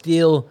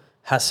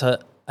has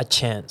a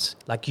chance.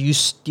 Like, you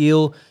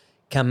still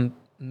can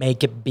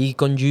make it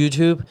big on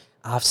YouTube.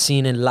 I've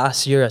seen it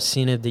last year, I've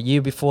seen it the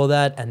year before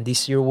that, and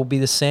this year will be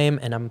the same,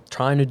 and I'm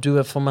trying to do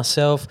it for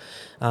myself.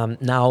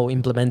 Now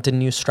implementing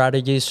new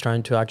strategies,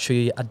 trying to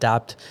actually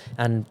adapt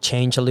and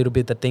change a little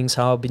bit the things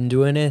how I've been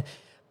doing it.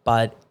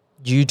 But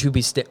YouTube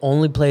is the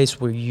only place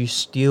where you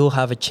still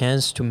have a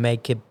chance to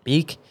make it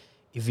big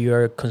if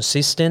you're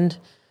consistent,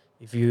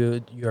 if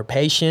you're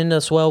patient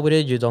as well with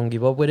it, you don't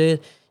give up with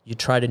it, you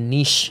try to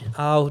niche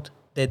out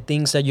the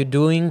things that you're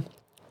doing,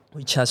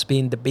 which has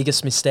been the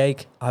biggest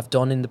mistake I've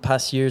done in the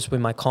past years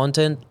with my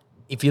content.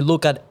 If you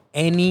look at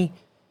any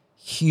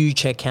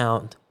huge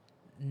account,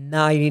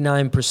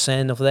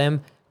 99% of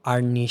them are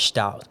niched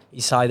out.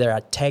 It's either a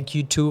tech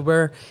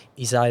YouTuber,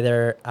 it's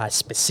either a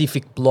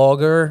specific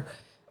blogger,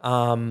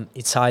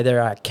 it's either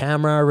a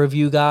camera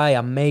review guy,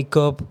 a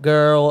makeup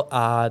girl,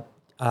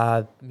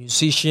 a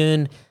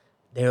musician.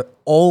 They're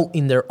all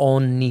in their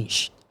own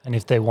niche. And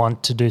if they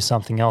want to do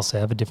something else,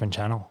 they have a different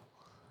channel.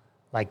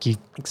 Like you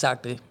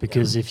exactly,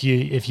 because if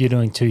you're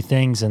doing two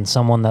things and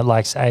someone that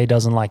likes A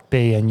doesn't like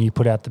B, and you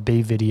put out the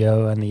B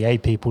video and the A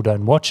people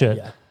don't watch it,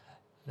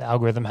 the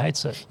algorithm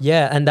hates it.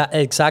 Yeah, and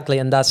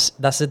that's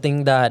the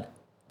thing that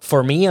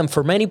for me and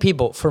for many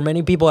people,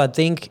 I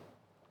think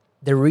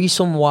the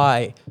reason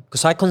why,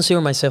 because I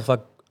consider myself a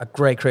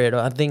great creator.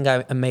 I think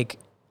I make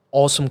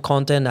awesome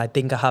content. I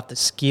think I have the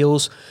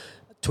skills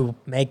to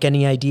make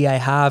any idea I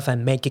have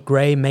and make it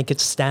great, make it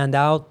stand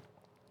out.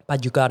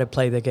 but you gotta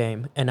play the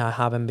game, and I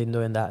haven't been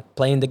doing that.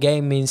 Playing the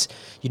game means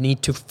you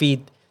need to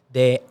feed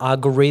the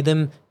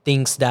algorithm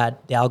things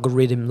that the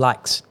algorithm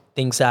likes,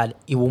 things that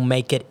it will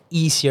make it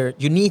easier.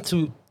 You need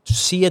to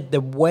see it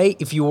the way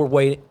if you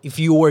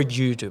were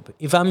YouTube.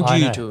 If I'm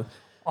YouTube,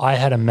 I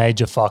had a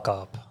major fuck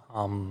up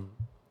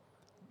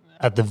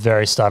at the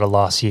very start of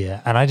last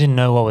year, and I didn't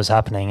know what was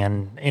happening.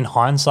 And in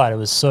hindsight, it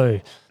was so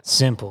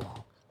simple.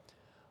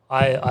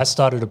 I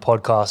started a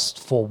podcast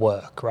for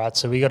work, right?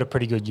 So we got a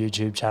pretty good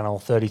YouTube channel,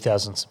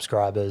 30,000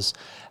 subscribers,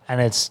 and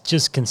it's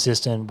just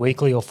consistent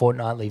weekly or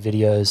fortnightly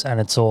videos,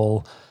 and it's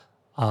all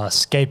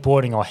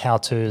skateboarding or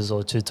how-tos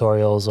or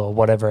tutorials or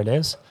whatever it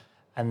is.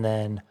 And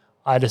then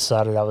I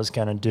decided I was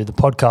going to do the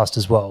podcast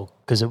as well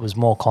because it was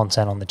more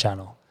content on the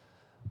channel.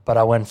 But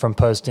I went from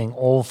posting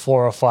all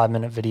 4 or 5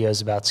 minute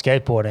videos about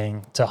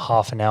skateboarding to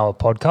half an hour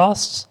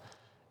podcasts,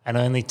 and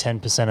only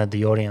 10% of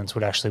the audience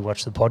would actually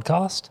watch the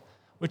podcast,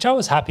 which I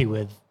was happy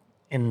with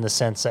in the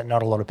sense that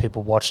not a lot of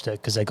people watched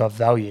it because they got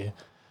value.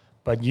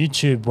 But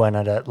YouTube went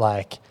at it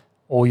like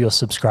all your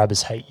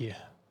subscribers hate you.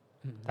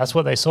 That's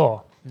what they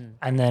saw.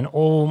 And then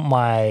all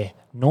my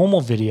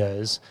normal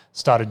videos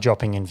started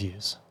dropping in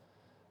views.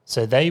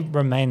 So they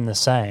remained the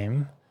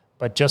same,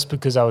 but just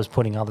because I was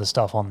putting other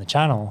stuff on the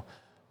channel,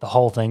 the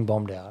whole thing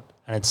bombed out.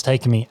 And it's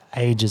taken me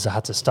ages. I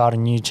had to start a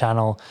new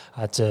channel.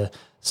 I had to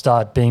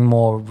start being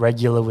more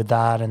regular with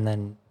that. And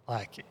then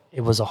like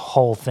it was a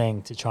whole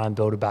thing to try and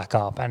build it back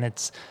up. And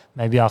it's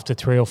maybe after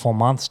 3 or 4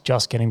 months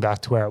just getting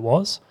back to where it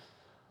was.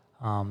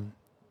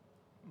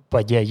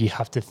 But yeah, you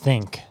have to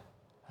think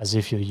as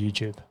if you're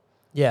YouTube.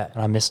 yeah,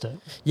 And I missed it.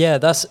 yeah,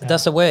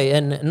 that's the way,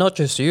 and not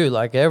just you,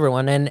 like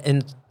everyone,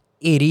 and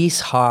it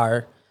is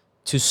hard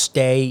to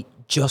stay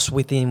just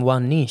within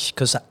one niche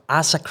because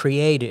as a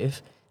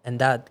creative, and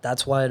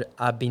that's what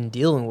I've been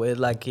dealing with.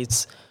 Like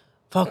it's,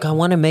 fuck, I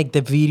want to make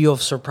the video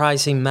of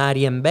surprising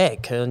Maddie and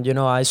Beck, and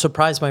I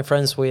surprised my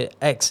friends with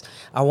X.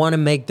 I want to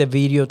make the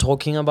video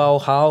talking about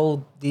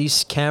how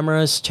these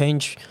cameras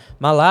change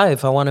my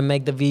life. I want to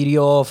make the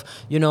video of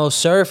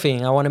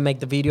surfing. I want to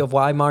make the video of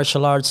why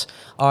martial arts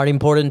are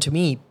important to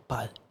me.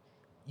 But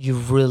you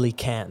really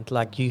can't.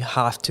 Like you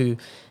have to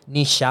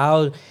niche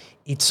out.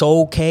 It's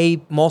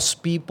okay.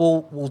 Most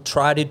people will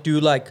try to do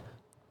like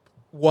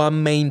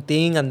one main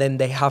thing, and then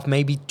they have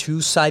maybe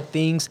 2 side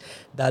things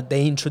that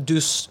they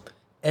introduce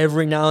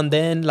every now and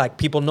then. Like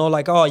people know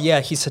like, oh yeah,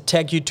 he's a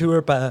tech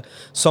YouTuber, but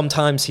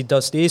sometimes he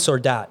does this or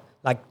that.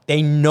 Like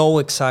they know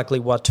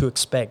exactly what to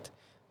expect.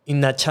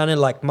 In a channel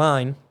like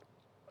mine,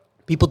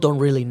 people don't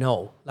really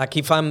know. Like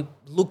if I'm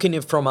looking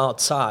it from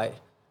outside,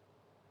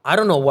 I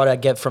don't know what I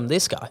get from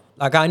this guy.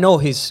 Like I know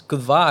he's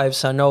good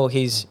vibes. I know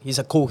he's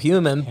a cool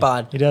human,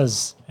 but He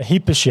does a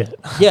heap of shit.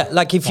 yeah,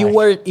 like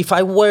if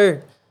I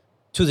were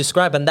to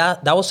describe, and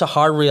that was a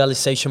hard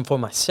realization for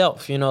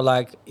myself,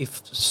 like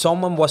if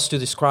someone was to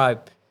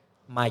describe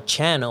my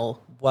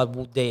channel, what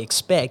would they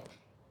expect?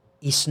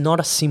 It's not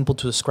as simple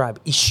to describe.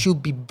 It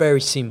should be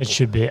very simple. It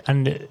should be.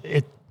 And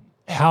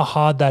how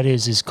hard that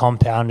is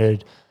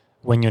compounded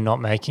when you're not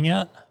making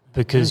it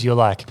because you're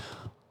like,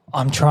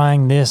 I'm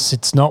trying this,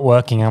 it's not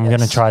working, I'm going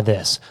to try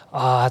this.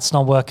 It's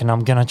not working,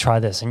 I'm going to try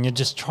this. And you're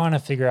just trying to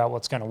figure out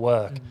what's going to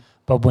work.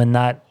 But when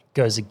that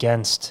goes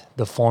against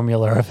the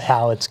formula of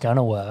how it's going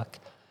to work,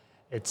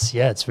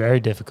 it's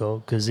very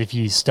difficult because if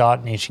you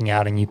start niching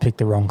out and you pick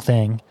the wrong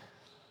thing,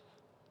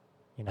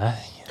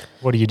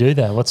 what do you do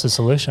there? What's the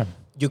solution?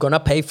 You're gonna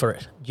pay for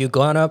it. You're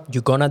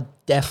gonna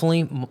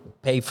definitely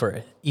pay for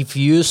it. If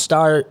you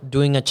start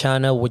doing a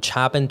channel, which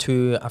happened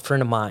to a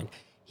friend of mine,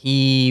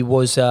 he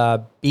was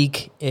a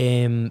big,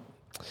 he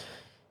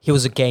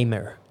was a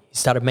gamer. He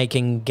started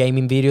making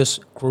gaming videos,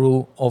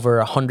 grew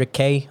over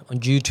 100K on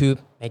YouTube,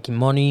 making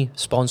money,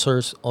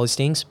 sponsors, all these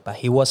things, but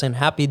he wasn't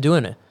happy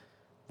doing it.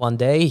 One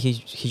day he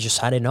just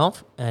had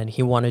enough and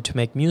he wanted to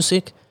make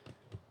music.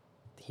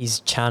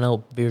 His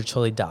channel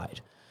virtually died.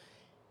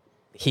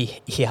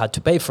 He had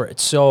to pay for it.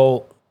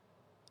 So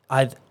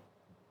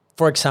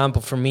for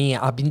example, for me,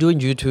 I've been doing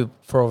YouTube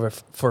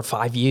for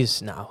 5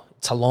 years now.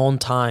 It's a long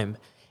time.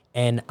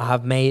 And I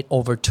have made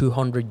over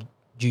 200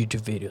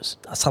 YouTube videos.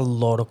 That's a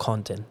lot of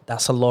content.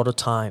 That's a lot of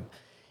time.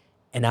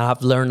 And I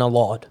have learned a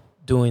lot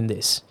doing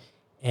this.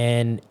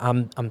 And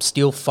I'm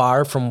still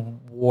far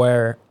from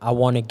where I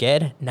want to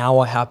get. Now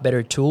I have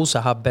better tools.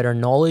 I have better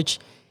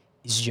knowledge.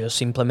 It's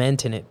just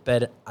implementing it.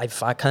 But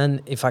if I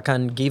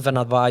can give an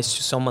advice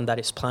to someone that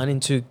is planning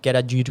to get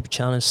a YouTube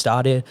channel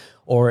started,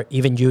 or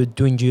even you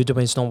doing YouTube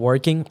and it's not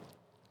working,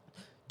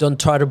 don't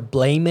try to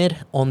blame it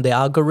on the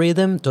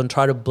algorithm. Don't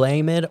try to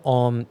blame it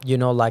on,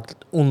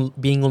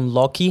 being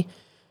unlucky.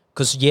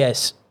 Because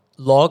yes,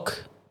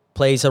 luck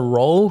plays a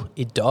role.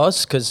 It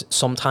does, because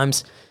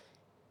sometimes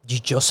you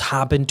just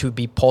happen to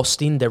be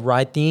posting the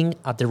right thing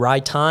at the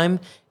right time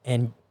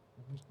and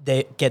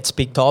that gets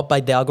picked up by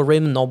the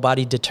algorithm.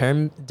 Nobody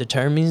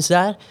determines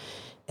that.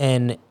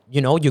 And,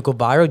 you go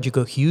viral, you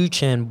go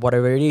huge and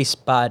whatever it is.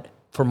 But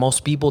for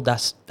most people,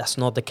 that's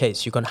not the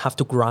case. You're going to have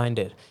to grind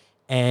it.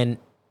 And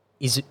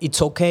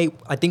it's okay.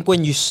 I think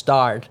when you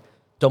start,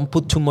 don't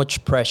put too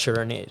much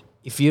pressure on it.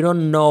 If you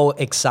don't know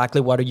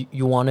exactly what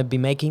you want to be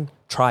making,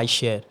 try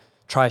shit.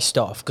 Try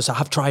stuff. Because I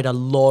have tried a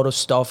lot of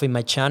stuff in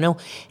my channel.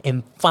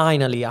 And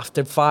finally,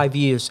 after 5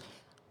 years,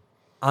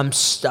 I'm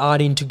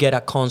starting to get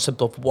a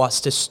concept of what's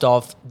the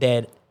stuff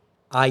that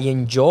I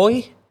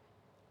enjoy,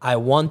 I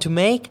want to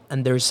make,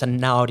 and there's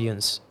an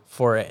audience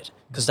for it.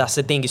 Because that's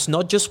the thing. It's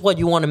not just what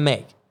you want to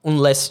make.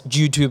 Unless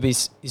YouTube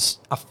is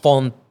a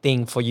fun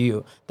thing for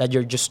you, that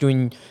you're just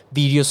doing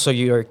videos so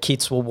your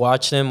kids will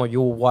watch them or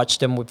you will watch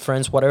them with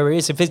friends, whatever it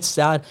is. If it's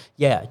that,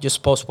 yeah,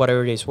 just post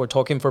whatever it is. We're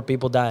talking for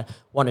people that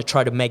want to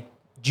try to make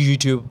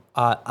YouTube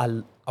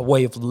a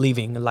way of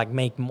living, like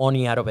make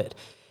money out of it.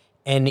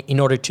 And in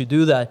order to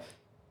do that,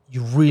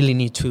 you really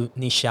need to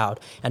niche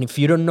out. And if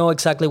you don't know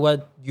exactly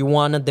what you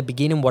want at the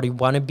beginning, what you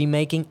want to be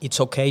making,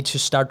 it's okay to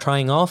start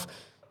trying off.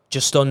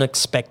 Just don't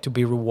expect to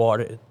be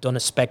rewarded. Don't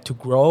expect to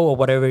grow or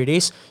whatever it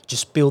is.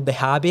 Just build the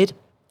habit,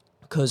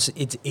 because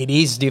it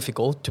is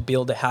difficult to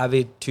build a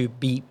habit to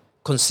be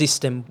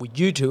consistent with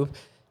YouTube,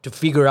 to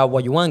figure out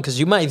what you want. Because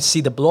you might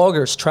see the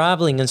bloggers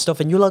traveling and stuff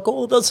and you're like,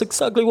 oh, that's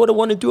exactly what I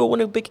want to do. I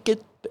want to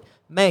get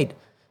made.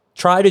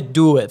 Try to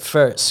do it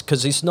first,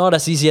 because it's not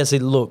as easy as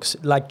it looks.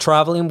 Like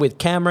traveling with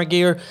camera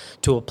gear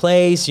to a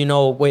place,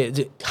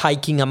 with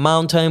hiking a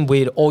mountain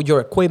with all your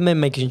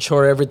equipment, making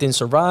sure everything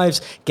survives,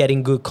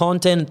 getting good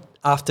content.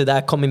 After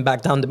that, coming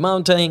back down the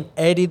mountain,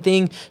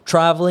 editing,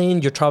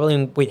 traveling. You're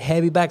traveling with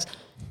heavy bags.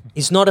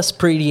 It's not as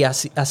pretty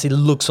as it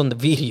looks on the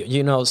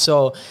video,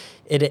 So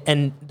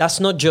and that's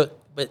not just.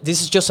 But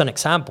this is just an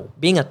example.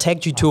 Being a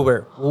tech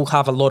YouTuber will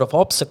have a lot of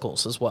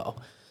obstacles as well.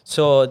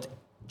 So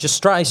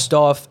just try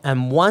stuff,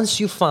 and once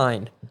you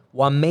find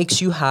what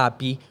makes you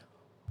happy,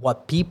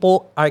 what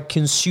people are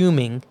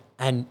consuming,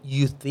 and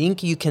you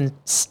think you can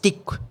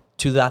stick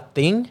to that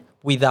thing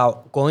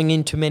without going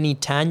into many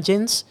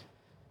tangents,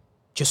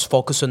 just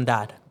focus on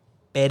that.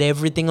 Bet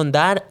everything on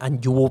that,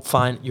 and you will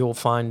find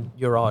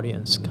your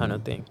audience, kind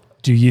of thing.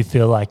 Do you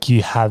feel like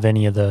you have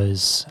any of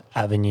those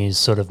avenues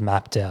sort of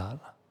mapped out?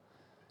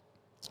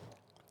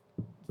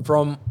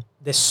 From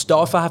the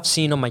stuff I have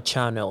seen on my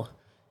channel,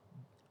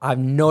 I've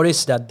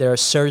noticed that there are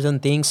certain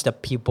things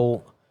that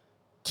people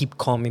keep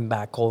coming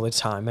back all the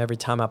time, every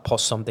time I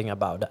post something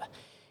about that.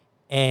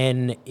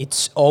 And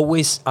it's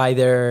always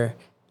either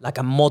like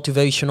a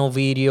motivational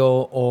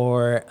video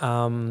or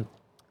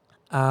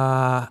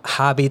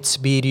habits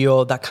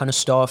video, that kind of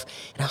stuff.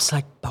 And I was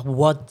like, but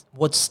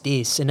what's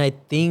this? And I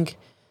think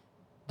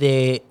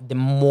the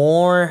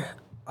more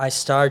I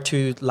start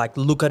to like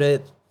look at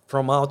it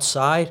from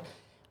outside,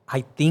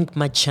 I think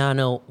my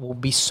channel will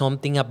be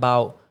something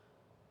about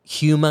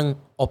human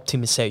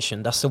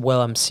optimization. That's the way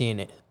I'm seeing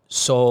it.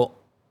 So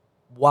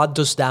what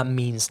does that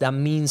mean? That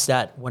means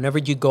that whenever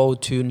you go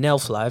to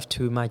Nelf Life,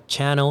 to my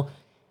channel,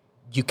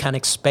 you can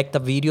expect a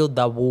video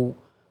that will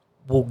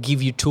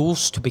give you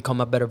tools to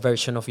become a better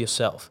version of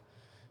yourself.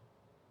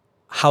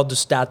 How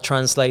does that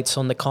translate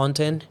on the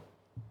content?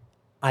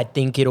 I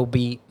think it'll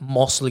be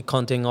mostly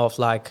content of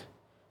like,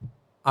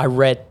 I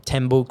read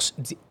 10 books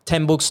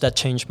that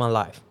changed my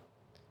life.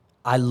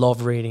 I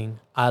love reading.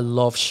 I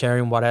love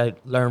sharing what I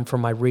learned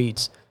from my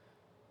reads.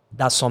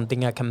 That's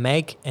something I can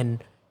make,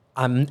 and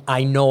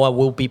I know I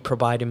will be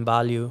providing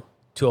value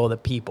to other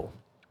people.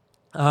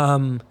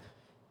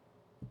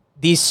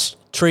 These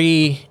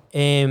three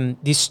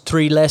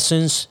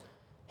lessons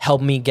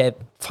helped me get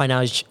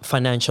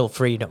financial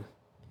freedom.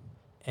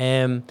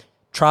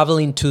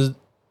 Traveling to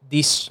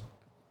these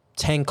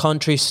 10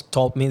 countries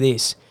taught me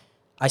this.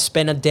 I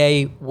spent a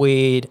day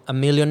with a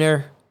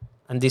millionaire,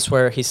 and these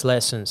were his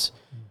lessons.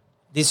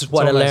 This is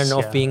what I learned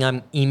of being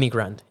an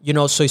immigrant.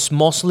 So it's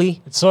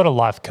mostly... It's sort of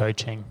life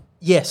coaching.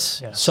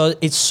 Yes. So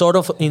it's sort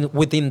of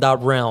within that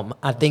realm.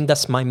 I think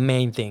that's my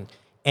main thing.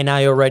 And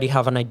I already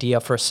have an idea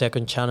for a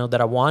second channel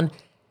that I want,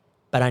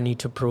 but I need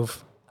to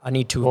prove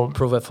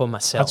it for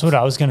myself. That's what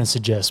I was going to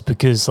suggest,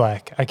 because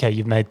like, okay,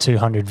 you've made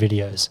 200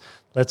 videos.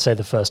 Let's say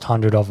the first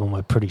 100 of them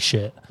were pretty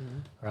shit,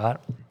 right?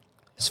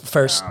 It's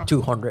first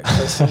 200.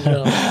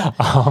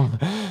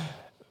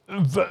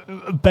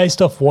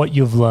 Based off what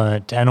you've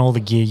learned and all the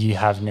gear you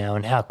have now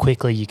and how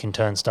quickly you can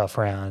turn stuff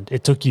around,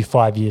 it took you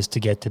 5 years to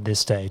get to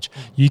this stage.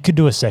 You could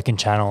do a second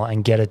channel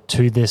and get it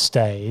to this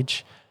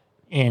stage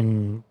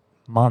in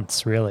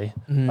months, really.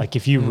 Like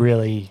if you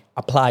really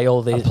apply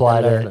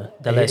the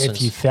lessons.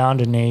 If you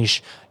found a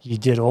niche, you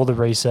did all the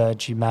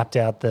research, you mapped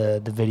out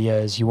the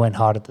videos, you went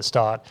hard at the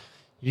start,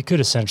 you could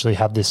essentially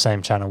have this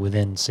same channel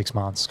within 6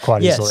 months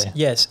quite easily.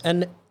 Yes.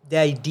 And the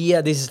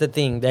idea, this is the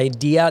thing, the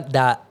idea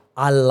that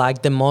I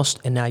like the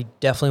most and I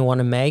definitely want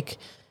to make,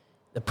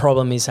 the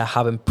problem is I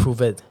haven't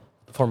proved it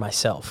for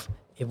myself,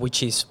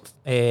 which is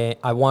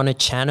I want a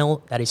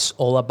channel that is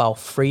all about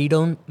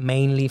freedom,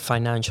 mainly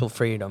financial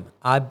freedom.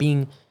 I've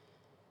been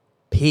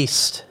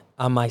pissed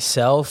at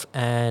myself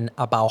and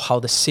about how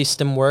the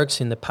system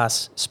works in the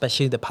past,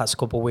 especially the past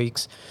couple of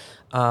weeks.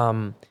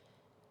 How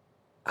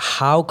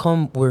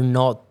come we're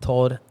not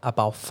taught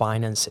about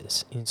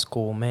finances in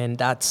school, man?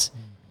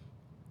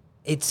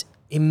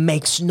 it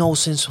makes no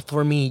sense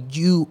for me.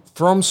 You,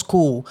 from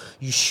school,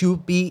 you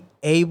should be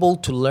able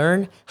to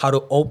learn how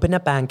to open a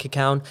bank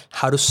account,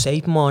 how to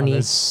save money,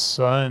 There's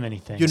so many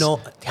things. you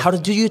know, how to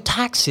do your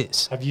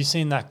taxes. Have you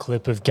seen that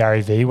clip of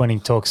Gary Vee when he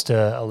talks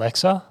to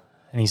Alexa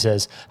and he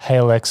says, "Hey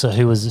Alexa,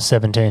 who was the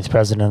 17th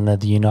president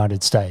of the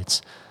United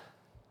States?"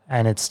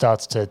 And it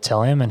starts to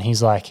tell him, and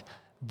he's like,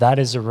 "That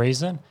is a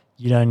reason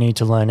you don't need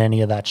to learn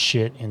any of that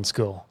shit in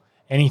school.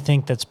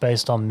 Anything that's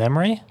based on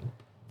memory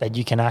that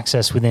you can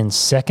access within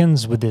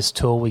seconds with this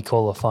tool we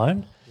call a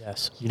phone,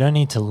 Yes. you don't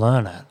need to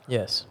learn it.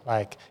 Yes.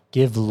 Like,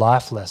 give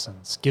life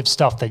lessons, give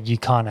stuff that you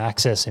can't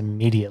access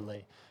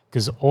immediately,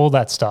 because all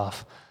that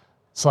stuff,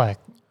 it's like,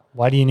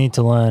 why do you need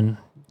to learn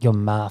your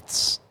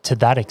maths to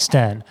that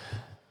extent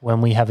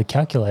when we have a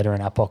calculator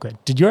in our pocket?"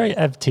 Did your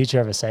teacher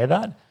ever say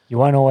that? You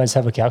won't always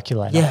have a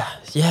calculator.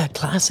 Yeah,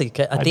 classic.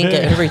 I think do.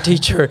 every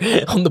teacher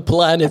on the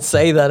planet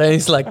say that, and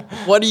it's like,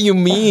 what do you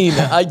mean?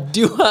 I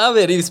do have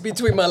it. It's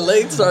between my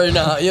legs right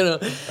now, you know.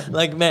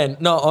 Like, man,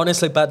 no,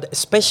 honestly, but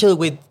especially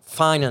with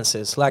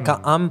finances, like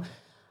I'm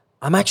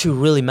actually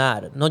really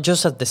mad, not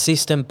just at the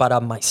system, but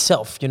at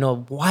myself. You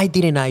know, why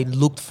didn't I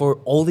look for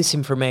all this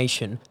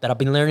information that I've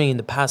been learning in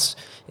the past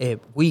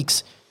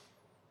weeks,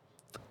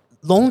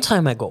 long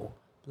time ago?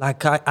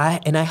 Like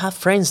I have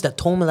friends that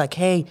told me like,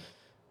 hey,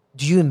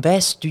 do you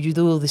invest? Do you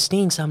do all these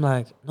things? I'm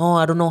like, no,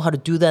 I don't know how to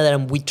do that.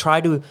 And we try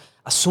to,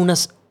 as soon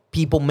as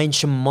people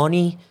mention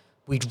money,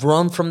 we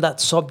run from that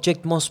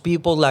subject. Most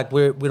people, like,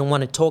 we don't want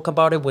to talk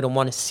about it. We don't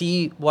want to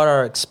see what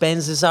our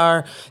expenses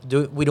are.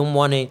 We don't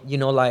want to, you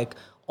know, like,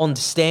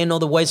 understand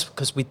otherwise,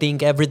 because we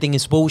think everything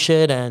is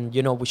bullshit, and,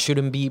 you know, we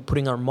shouldn't be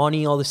putting our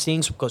money, all these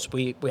things, because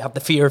we have the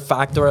fear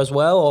factor as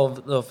well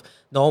of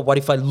no, what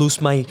if I lose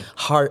my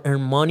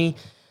hard-earned money?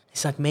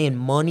 It's like, man,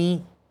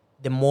 money,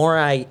 the more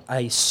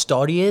I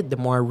study it, the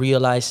more I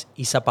realize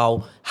it's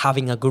about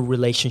having a good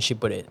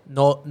relationship with it.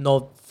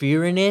 Not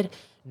fearing it,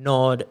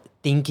 not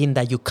thinking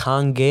that you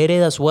can't get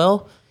it as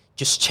well.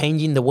 Just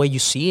changing the way you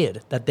see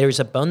it. That there is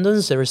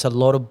abundance, there is a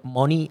lot of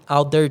money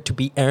out there to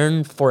be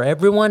earned for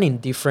everyone in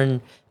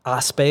different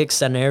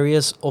aspects and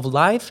areas of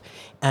life.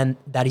 And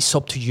that is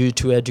up to you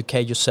to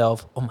educate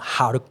yourself on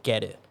how to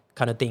get it,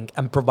 kind of thing.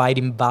 And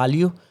providing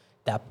value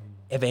that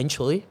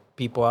eventually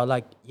people are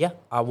like, yeah,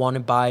 I want to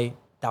buy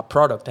that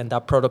product. And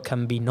that product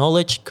can be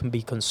knowledge, can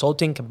be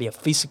consulting, can be a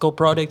physical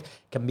product,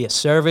 can be a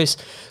service,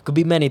 could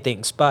be many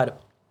things.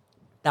 But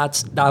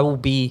that will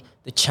be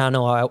the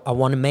channel I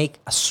want to make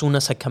as soon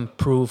as I can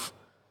prove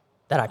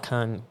that I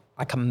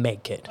can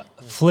make it.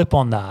 Flip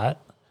on that,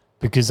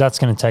 because that's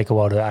going to take a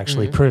while to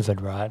actually prove it,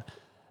 right?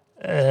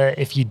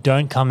 If you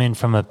don't come in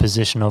from a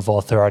position of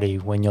authority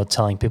when you're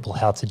telling people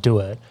how to do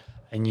it,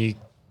 and you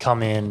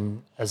come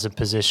in as a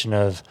position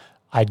of,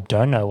 I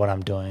don't know what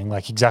I'm doing,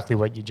 like exactly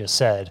what you just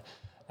said,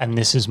 and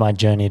this is my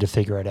journey to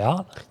figure it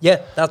out.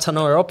 Yeah, that's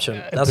another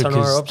option.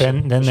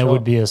 Then there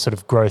would be a sort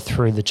of growth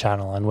through the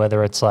channel, and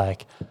whether it's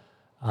like,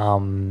 I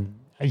don't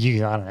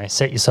know,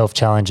 set yourself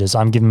challenges.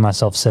 I'm giving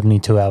myself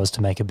 72 hours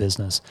to make a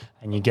business,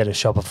 and you get a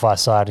Shopify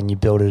site and you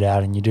build it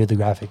out and you do the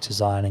graphic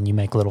design and you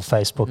make a little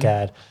Facebook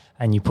ad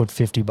and you put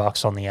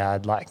 $50 on the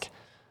ad. Like,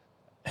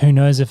 who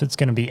knows if it's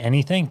going to be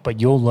anything,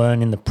 but you'll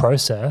learn in the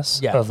process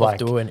of like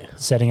doing it.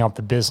 Setting up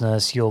the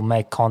business. You'll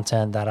make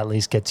content that at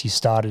least gets you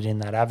started in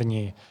that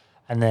avenue.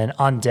 And then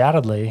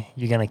undoubtedly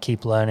you're going to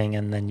keep learning,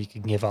 and then you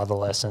can give other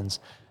lessons.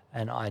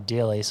 And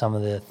ideally some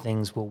of the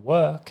things will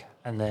work,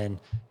 and then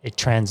it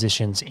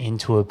transitions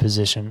into a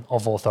position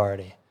of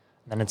authority.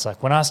 And then it's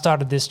like, when I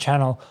started this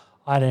channel,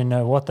 I didn't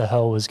know what the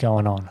hell was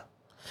going on.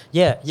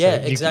 Yeah,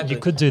 Exactly.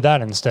 You could do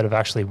that instead of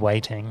actually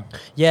waiting.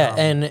 Yeah,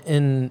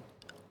 and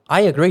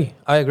I agree.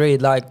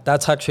 Like,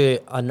 that's actually,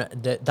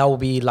 that would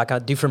be like a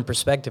different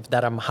perspective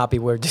that I'm happy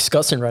we're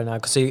discussing right now,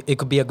 because it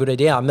could be a good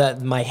idea.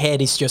 My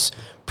head is just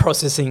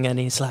processing, and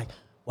it's like,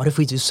 what if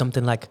we do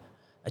something like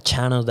a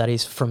channel that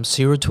is from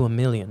 0 to 1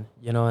 million,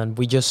 you know, and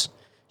we just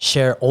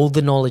share all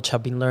the knowledge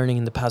I've been learning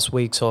in the past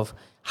weeks of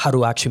how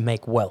to actually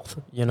make wealth,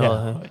 you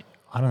know. Yeah.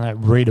 I don't know,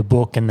 read a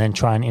book and then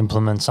try and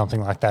implement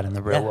something like that in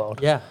the real world.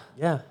 Yeah.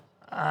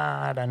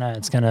 I don't know.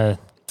 It's going to...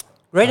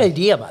 Great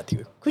idea,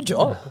 Matthew. Good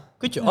job.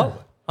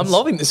 I'm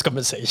loving this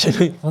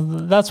conversation. Well,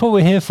 that's what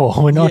we're here for.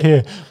 We're not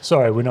here...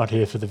 Sorry, we're not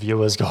here for the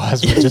viewers,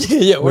 guys. We're just,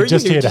 we're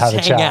just here to have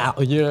a chat.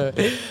 Out, yeah.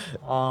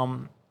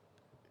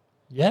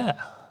 Yeah.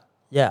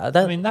 Yeah,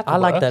 I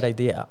like that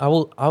idea.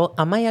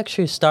 I might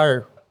actually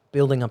start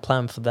building a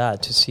plan for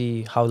that to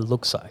see how it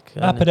looks like.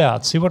 Map it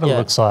out, see what it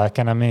looks like.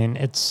 And I mean,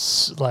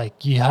 it's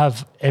like you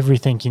have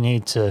everything you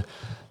need to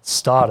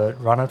start it,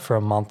 run it for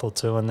a month or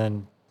two, and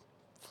then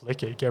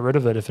flick it, get rid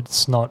of it if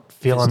it's not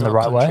feeling the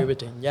right way.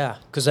 Yeah,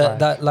 because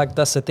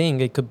that's the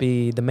thing. It could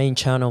be the main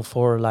channel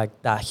for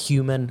like that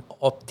human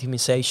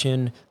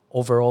optimization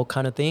overall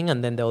kind of thing,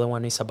 and then the other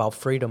one is about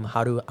freedom,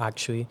 how to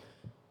actually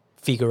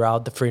figure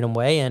out the freedom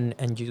way,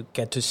 and you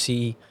get to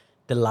see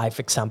the life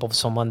example of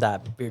someone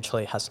that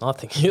virtually has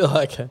nothing. You're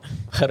like,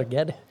 how to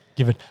get it.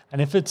 Give it. And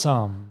if it's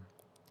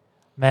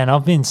Man,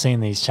 I've been seeing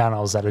these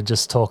channels that are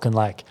just talking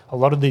like a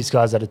lot of these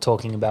guys that are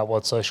talking about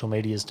what social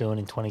media is doing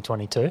in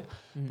 2022.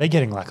 They're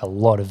getting like a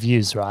lot of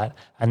views, right?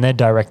 And they're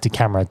direct to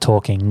camera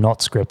talking, not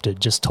scripted,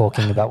 just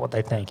talking about what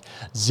they think.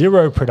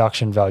 Zero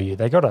production value.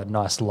 They got a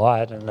nice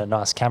light and a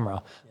nice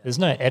camera. There's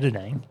no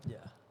editing. Yeah.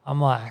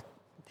 I'm like,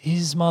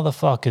 these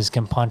motherfuckers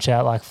can punch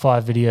out like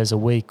 5 videos a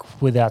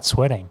week without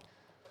sweating.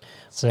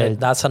 So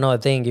That's another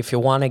thing. If you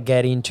want to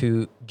get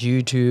into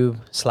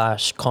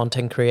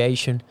YouTube/content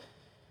creation,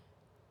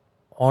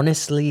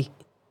 honestly,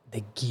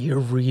 the gear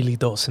really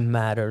doesn't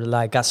matter.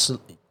 Like, as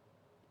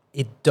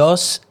it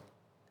does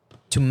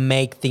to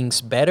make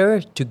things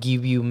better, to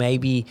give you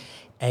maybe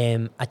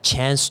a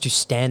chance to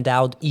stand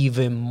out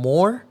even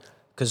more.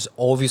 Because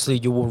obviously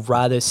you would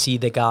rather see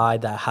the guy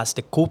that has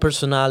the cool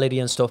personality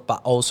and stuff,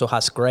 but also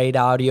has great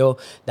audio,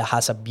 that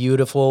has a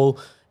beautiful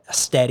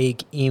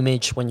aesthetic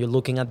image when you're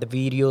looking at the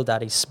video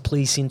that is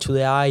pleasing to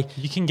the eye.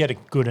 you can get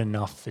it good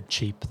enough for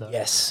cheap though.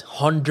 Yes,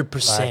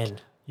 100%. Like,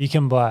 you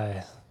can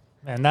buy,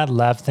 man, that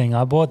Lav thing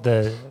I bought,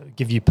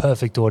 give you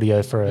perfect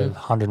audio for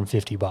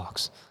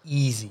 $150.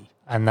 Easy.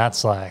 And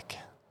that's like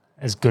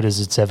as good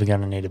as it's ever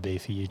going to need to be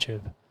for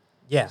YouTube.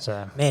 Yeah.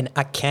 So- Man,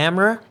 a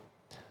camera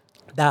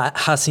that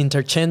has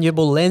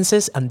interchangeable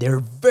lenses, and they're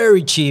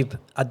very cheap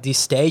at this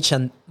stage,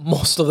 and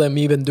most of them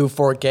even do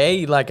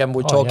 4K. Like, and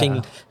we're talking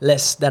yeah.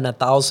 less than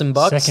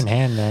 $1,000.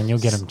 Secondhand, man, you'll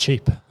get them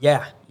cheap.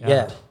 Yeah.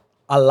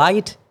 A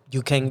light,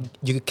 you can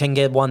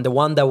get one. The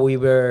one that we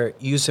were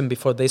using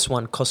before this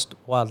one cost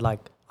what,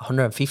 like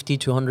 $150,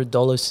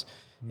 $200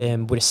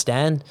 with a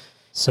stand.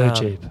 So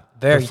cheap.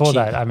 Very Before cheap.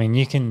 that, I mean,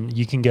 you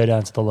can go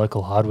down to the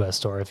local hardware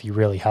store if you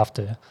really have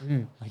to.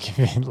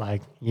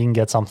 Like you can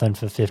get something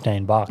for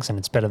 $15 and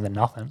it's better than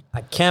nothing.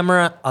 A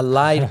camera, a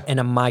light, and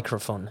a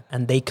microphone,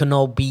 and they can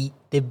all be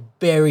the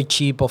very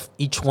cheap of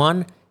each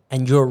one,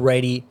 and you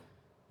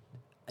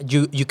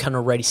can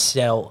already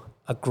sell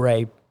a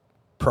great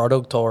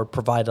product or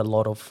provide a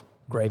lot of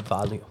great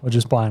value. Or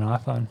just buy an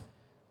iPhone.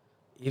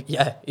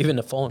 Yeah, even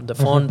the phone. The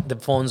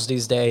phones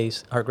these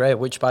days are great.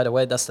 Which, by the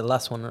way, that's the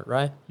last one,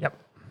 right? Yep.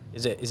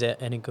 Is it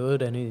any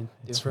good? Any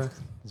different?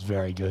 It's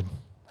very good.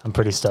 I'm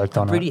pretty stoked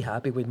on Pretty it.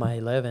 happy with my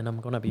 11. I'm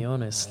gonna be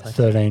honest. Like,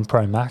 13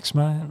 Pro Max,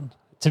 man.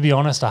 To be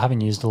honest, I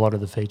haven't used a lot of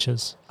the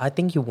features. I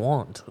think you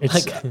won't. It's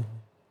Like,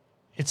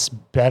 it's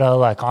better.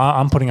 Like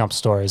I'm putting up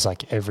stories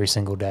like every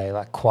single day,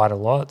 like quite a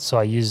lot. So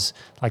I use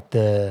like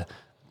the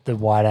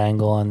wide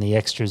angle and the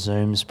extra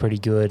zoom's pretty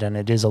good, and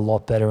it is a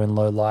lot better in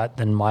low light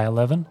than my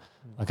 11.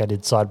 Like I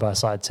did side by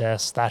side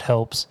tests. That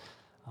helps.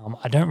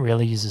 I don't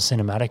really use the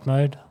cinematic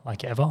mode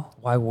like ever.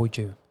 why would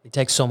you? It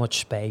takes so much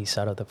space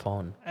out of the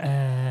phone.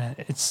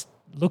 It's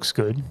looks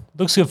good.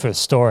 Looks good for a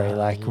story.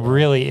 Like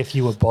really, if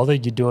you were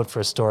bothered, you'd do it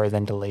for a story,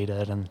 then delete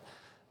it.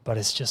 But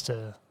it's just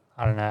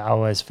I don't know. I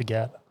always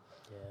forget.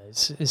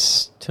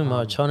 It's too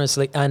much,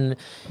 honestly. And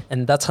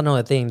that's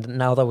another thing.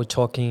 Now that we're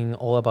talking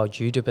all about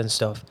YouTube and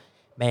stuff,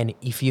 man,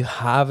 if you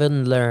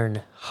haven't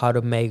learned how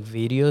to make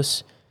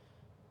videos,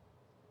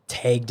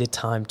 take the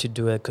time to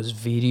do it, because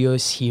video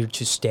is here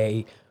to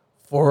stay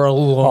for a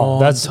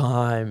long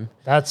time.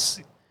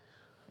 That's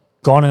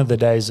gone are the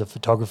days of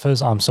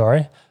photographers. I'm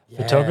sorry.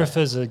 Yeah.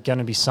 Photographers are going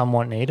to be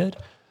somewhat needed.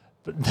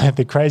 But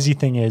the crazy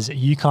thing is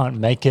you can't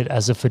make it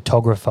as a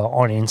photographer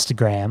on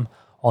Instagram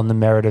on the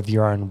merit of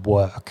your own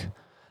work.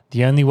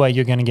 The only way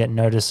you're going to get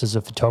noticed as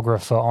a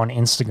photographer on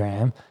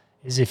Instagram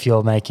is if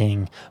you're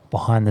making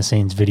behind the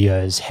scenes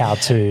videos,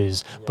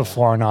 how-tos,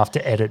 before and after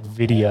edit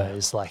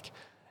videos. Like,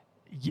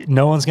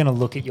 no one's going to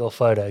look at your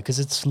photo because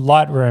it's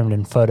Lightroomed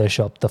and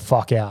Photoshopped the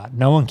fuck out.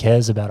 No one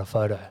cares about a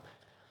photo.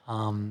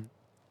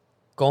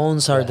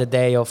 Goals are the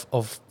day of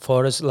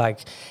photos, like,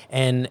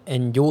 and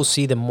you'll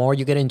see the more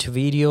you get into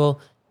video,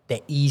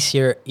 the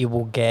easier it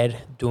will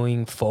get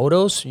doing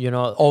photos. You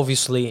know,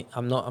 obviously,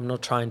 I'm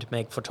not trying to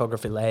make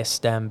photography less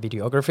than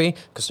videography,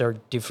 because they're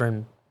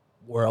different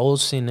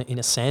worlds in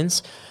a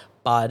sense,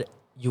 but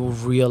you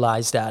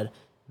realize that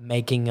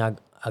making a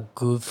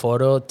good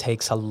photo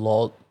takes a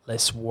lot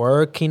less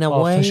work in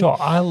a way. For sure.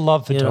 I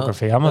love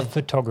photography. You know, I'm a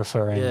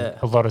photographer in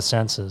a lot of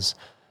senses.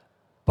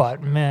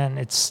 But, man,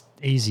 it's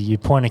easy. You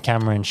point a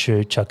camera and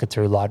shoot, chuck it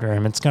through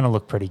Lightroom. It's going to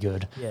look pretty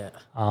good. Yeah.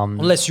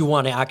 Unless you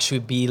want to actually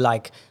be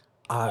like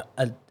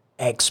an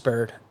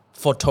expert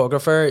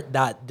photographer,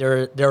 that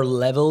there are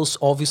levels,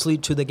 obviously,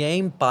 to the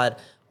game. But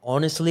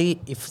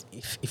honestly,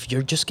 if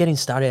you're just getting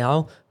started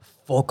out,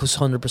 focus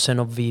 100%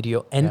 on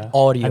video and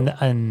audio.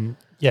 And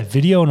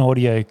video and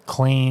audio,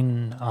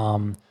 clean,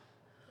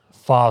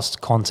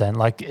 fast content.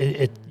 Like,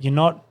 you're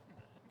not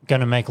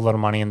going to make a lot of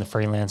money in the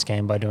freelance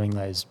game by doing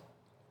those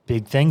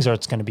big things, or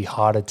it's going to be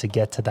harder to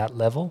get to that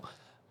level.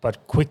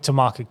 But quick to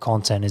market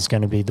content is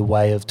going to be the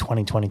way of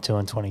 2022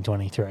 and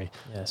 2023.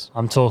 Yes.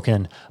 I'm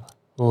talking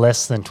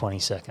less than 20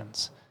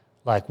 seconds.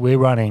 Like, we're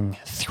running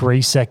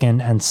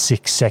 3-second and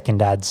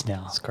 6-second ads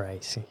now. It's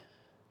crazy.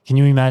 Can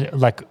you imagine?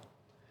 Like,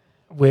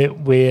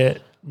 we're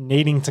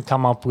needing to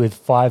come up with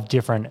 5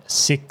 different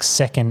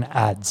 6-second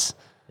ads.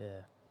 Yeah.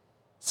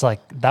 It's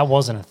like that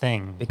wasn't a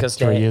thing because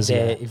 3 years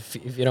ago.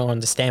 if you don't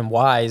understand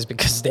why, it's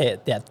because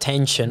the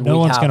attention No we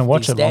one's have going to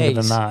watch these it longer than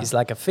days that. is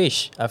like a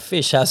fish. A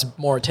fish has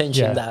more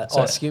attention Yeah, than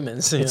so us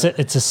humans. It's a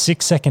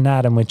 6-second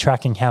ad, and we're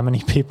tracking how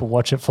many people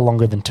watch it for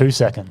longer than 2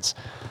 seconds.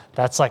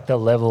 That's like the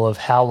level of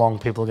how long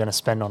people are going to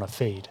spend on a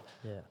feed.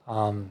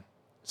 Yeah.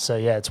 So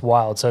yeah, it's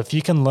wild. So if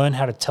you can learn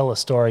how to tell a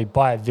story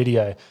by a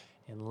video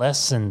in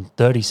less than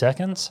 30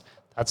 seconds,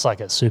 that's like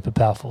a super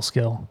powerful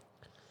skill.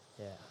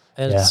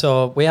 And Yeah.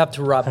 so we have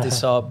to wrap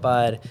this up,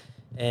 but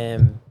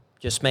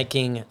just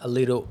making a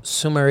little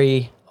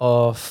summary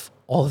of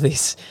all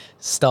this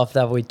stuff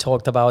that we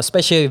talked about,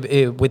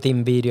 especially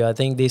within video. I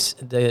think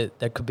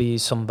there could be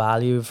some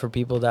value for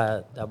people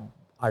that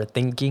are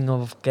thinking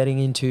of getting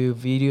into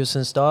videos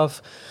and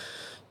stuff.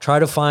 Try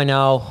to find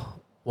out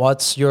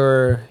what's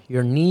your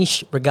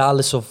niche,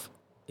 regardless of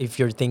if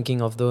you're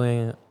thinking of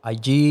doing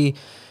IG,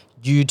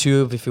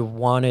 YouTube, if you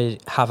want to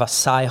have a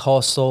side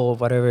hustle or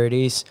whatever it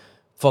is.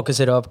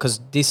 Focus it up, because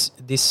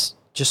this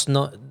just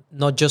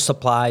not just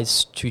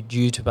applies to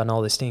YouTube and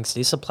all these things.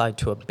 This applies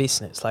to a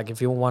business. Like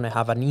if you want to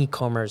have an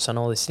e-commerce and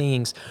all these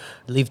things,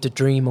 live the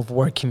dream of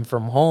working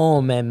from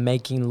home and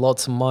making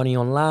lots of money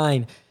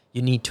online,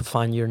 you need to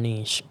find your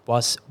niche.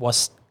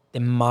 What's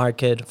the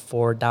market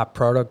for that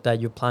product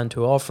that you plan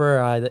to offer?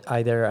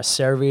 Either a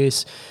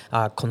service,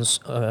 a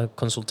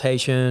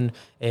consultation,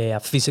 a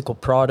physical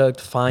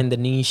product. Find the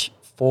niche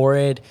for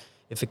it.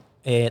 If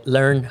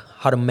learn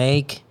how to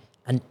make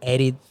and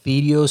edit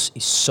videos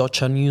is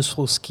such an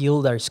useful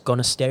skill that is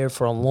gonna stay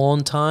for a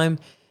long time.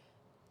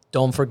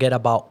 Don't forget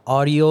about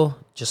audio,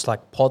 just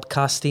like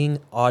podcasting.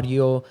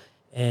 Audio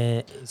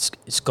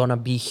it's gonna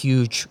be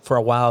huge for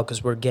a while,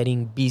 because we're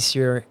getting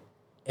busier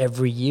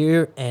every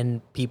year,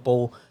 and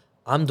people,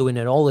 I'm doing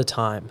it all the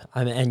time.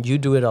 And you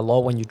do it a lot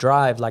when you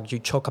drive. Like you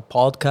chuck a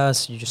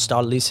podcast, you just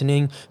start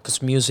listening,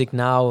 because music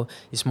now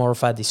is more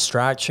of a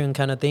distraction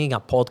kind of thing. A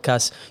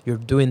podcast, you're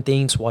doing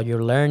things while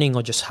you're learning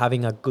or just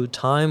having a good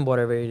time,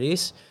 whatever it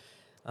is.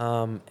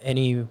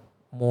 Any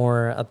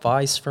more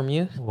advice from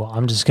you? Well,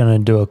 I'm just going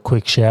to do a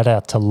quick shout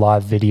out to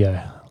live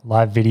video.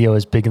 Live video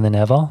is bigger than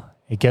ever.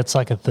 It gets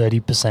like a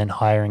 30%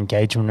 higher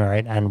engagement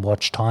rate and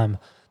watch time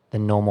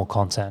than normal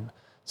content.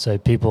 So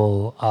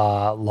people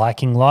are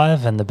liking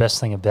live, and the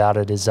best thing about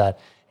it is that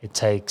it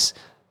takes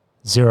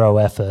zero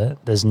effort.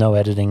 There's no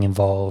editing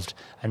involved,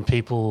 and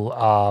people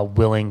are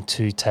willing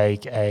to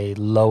take a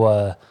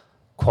lower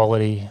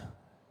quality,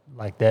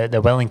 like they're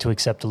willing to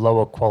accept a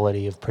lower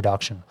quality of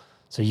production.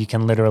 So you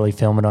can literally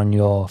film it on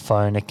your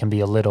phone. It can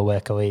be a little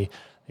echoey.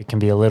 It can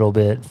be a little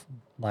bit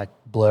like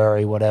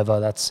blurry, whatever,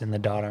 that's in the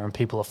data, and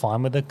people are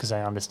fine with it because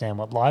they understand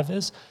what live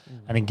is.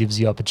 And it gives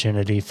the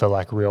opportunity for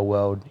like real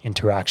world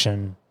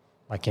interaction,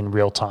 like in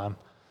real time.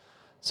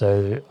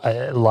 So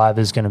live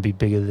is going to be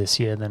bigger this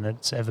year than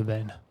it's ever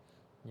been.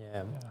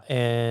 Yeah.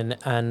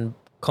 And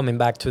coming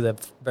back to the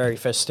very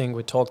first thing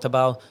we talked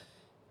about,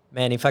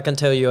 man, if I can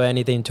tell you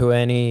anything to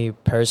any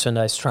person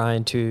that's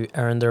trying to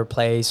earn their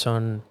place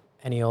on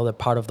any other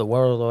part of the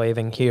world, or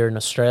even here in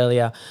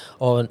Australia,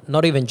 or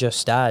not even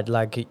just that,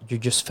 like you're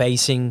just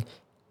facing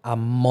a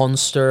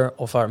monster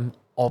of an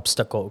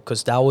obstacle,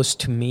 because that was,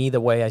 to me,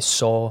 the way I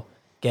saw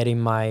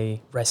getting my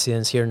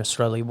residence here in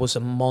Australia. It was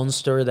a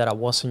monster that I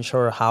wasn't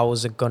sure how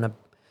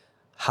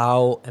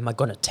am I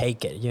gonna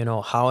take it? You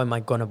know, how am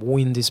I gonna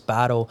win this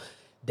battle?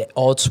 The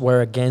odds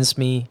were against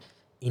me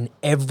in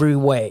every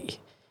way.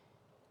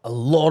 A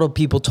lot of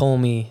people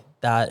told me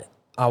that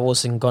I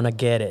wasn't gonna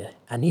get it,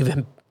 and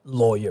even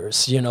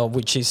lawyers, you know,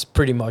 which is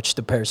pretty much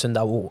the person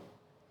that will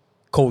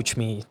coach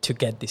me to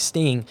get this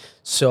thing.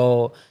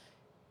 So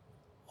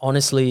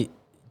honestly,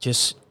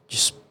 just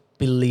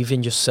believe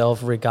in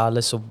yourself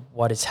regardless of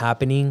what is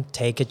happening.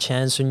 Take a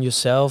chance on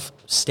yourself,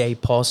 stay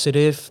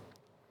positive,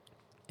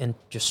 and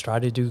just try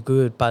to do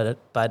good.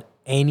 But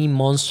any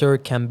monster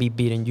can be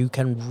beaten. You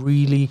can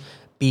really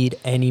beat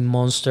any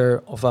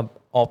monster of an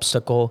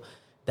obstacle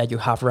that you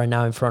have right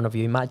now in front of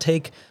you. It might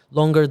take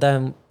longer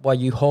than what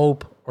you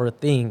hope or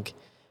think,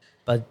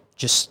 but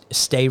just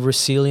stay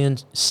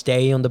resilient,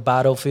 stay on the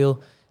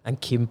battlefield, and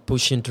keep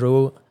pushing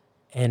through.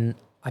 And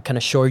I can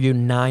assure you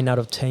 9 out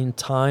of 10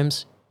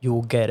 times you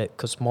will get it,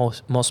 because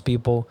most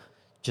people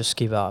just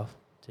give up.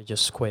 They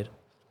just quit.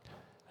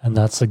 And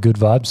that's the good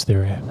vibes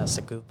theory. That's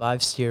the good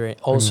vibes theory.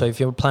 Also, if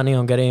you're planning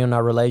on getting in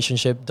a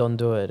relationship, don't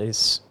do it.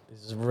 It's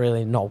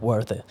really not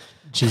worth it.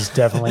 She's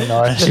definitely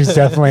not. She's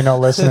definitely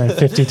not listening.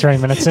 53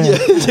 minutes in.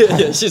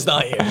 Yeah, she's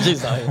not here.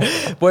 She's not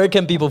here. Where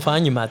can people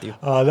find you, Matthew?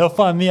 They'll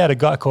find me at a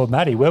guy called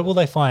Matty. Where will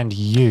they find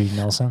you,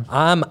 Nelson?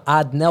 I'm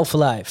at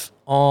Nelfalife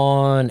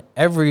on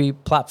every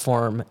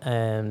platform,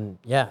 and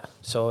yeah,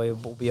 so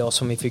it will be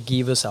awesome if you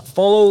give us a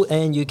follow,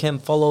 and you can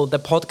follow the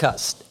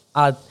podcast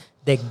at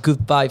The Good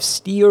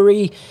Vibes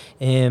Theory,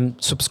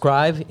 and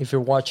subscribe if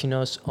you're watching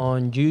us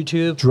on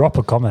YouTube. Drop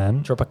a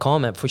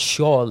comment For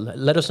sure.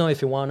 Let us know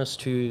if you want us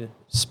to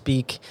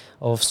speak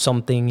of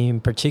something in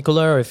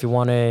particular, or if you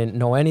want to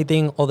know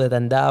anything other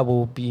than that.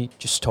 We'll be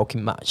just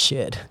talking mad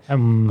shit.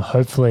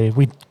 Hopefully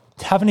we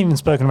haven't even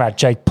spoken about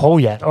Jake Paul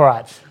yet. All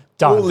right,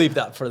 Done. We'll leave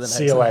that for the next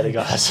See you one. later,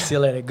 guys. See you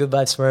later.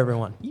 Goodbyes for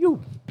everyone. You.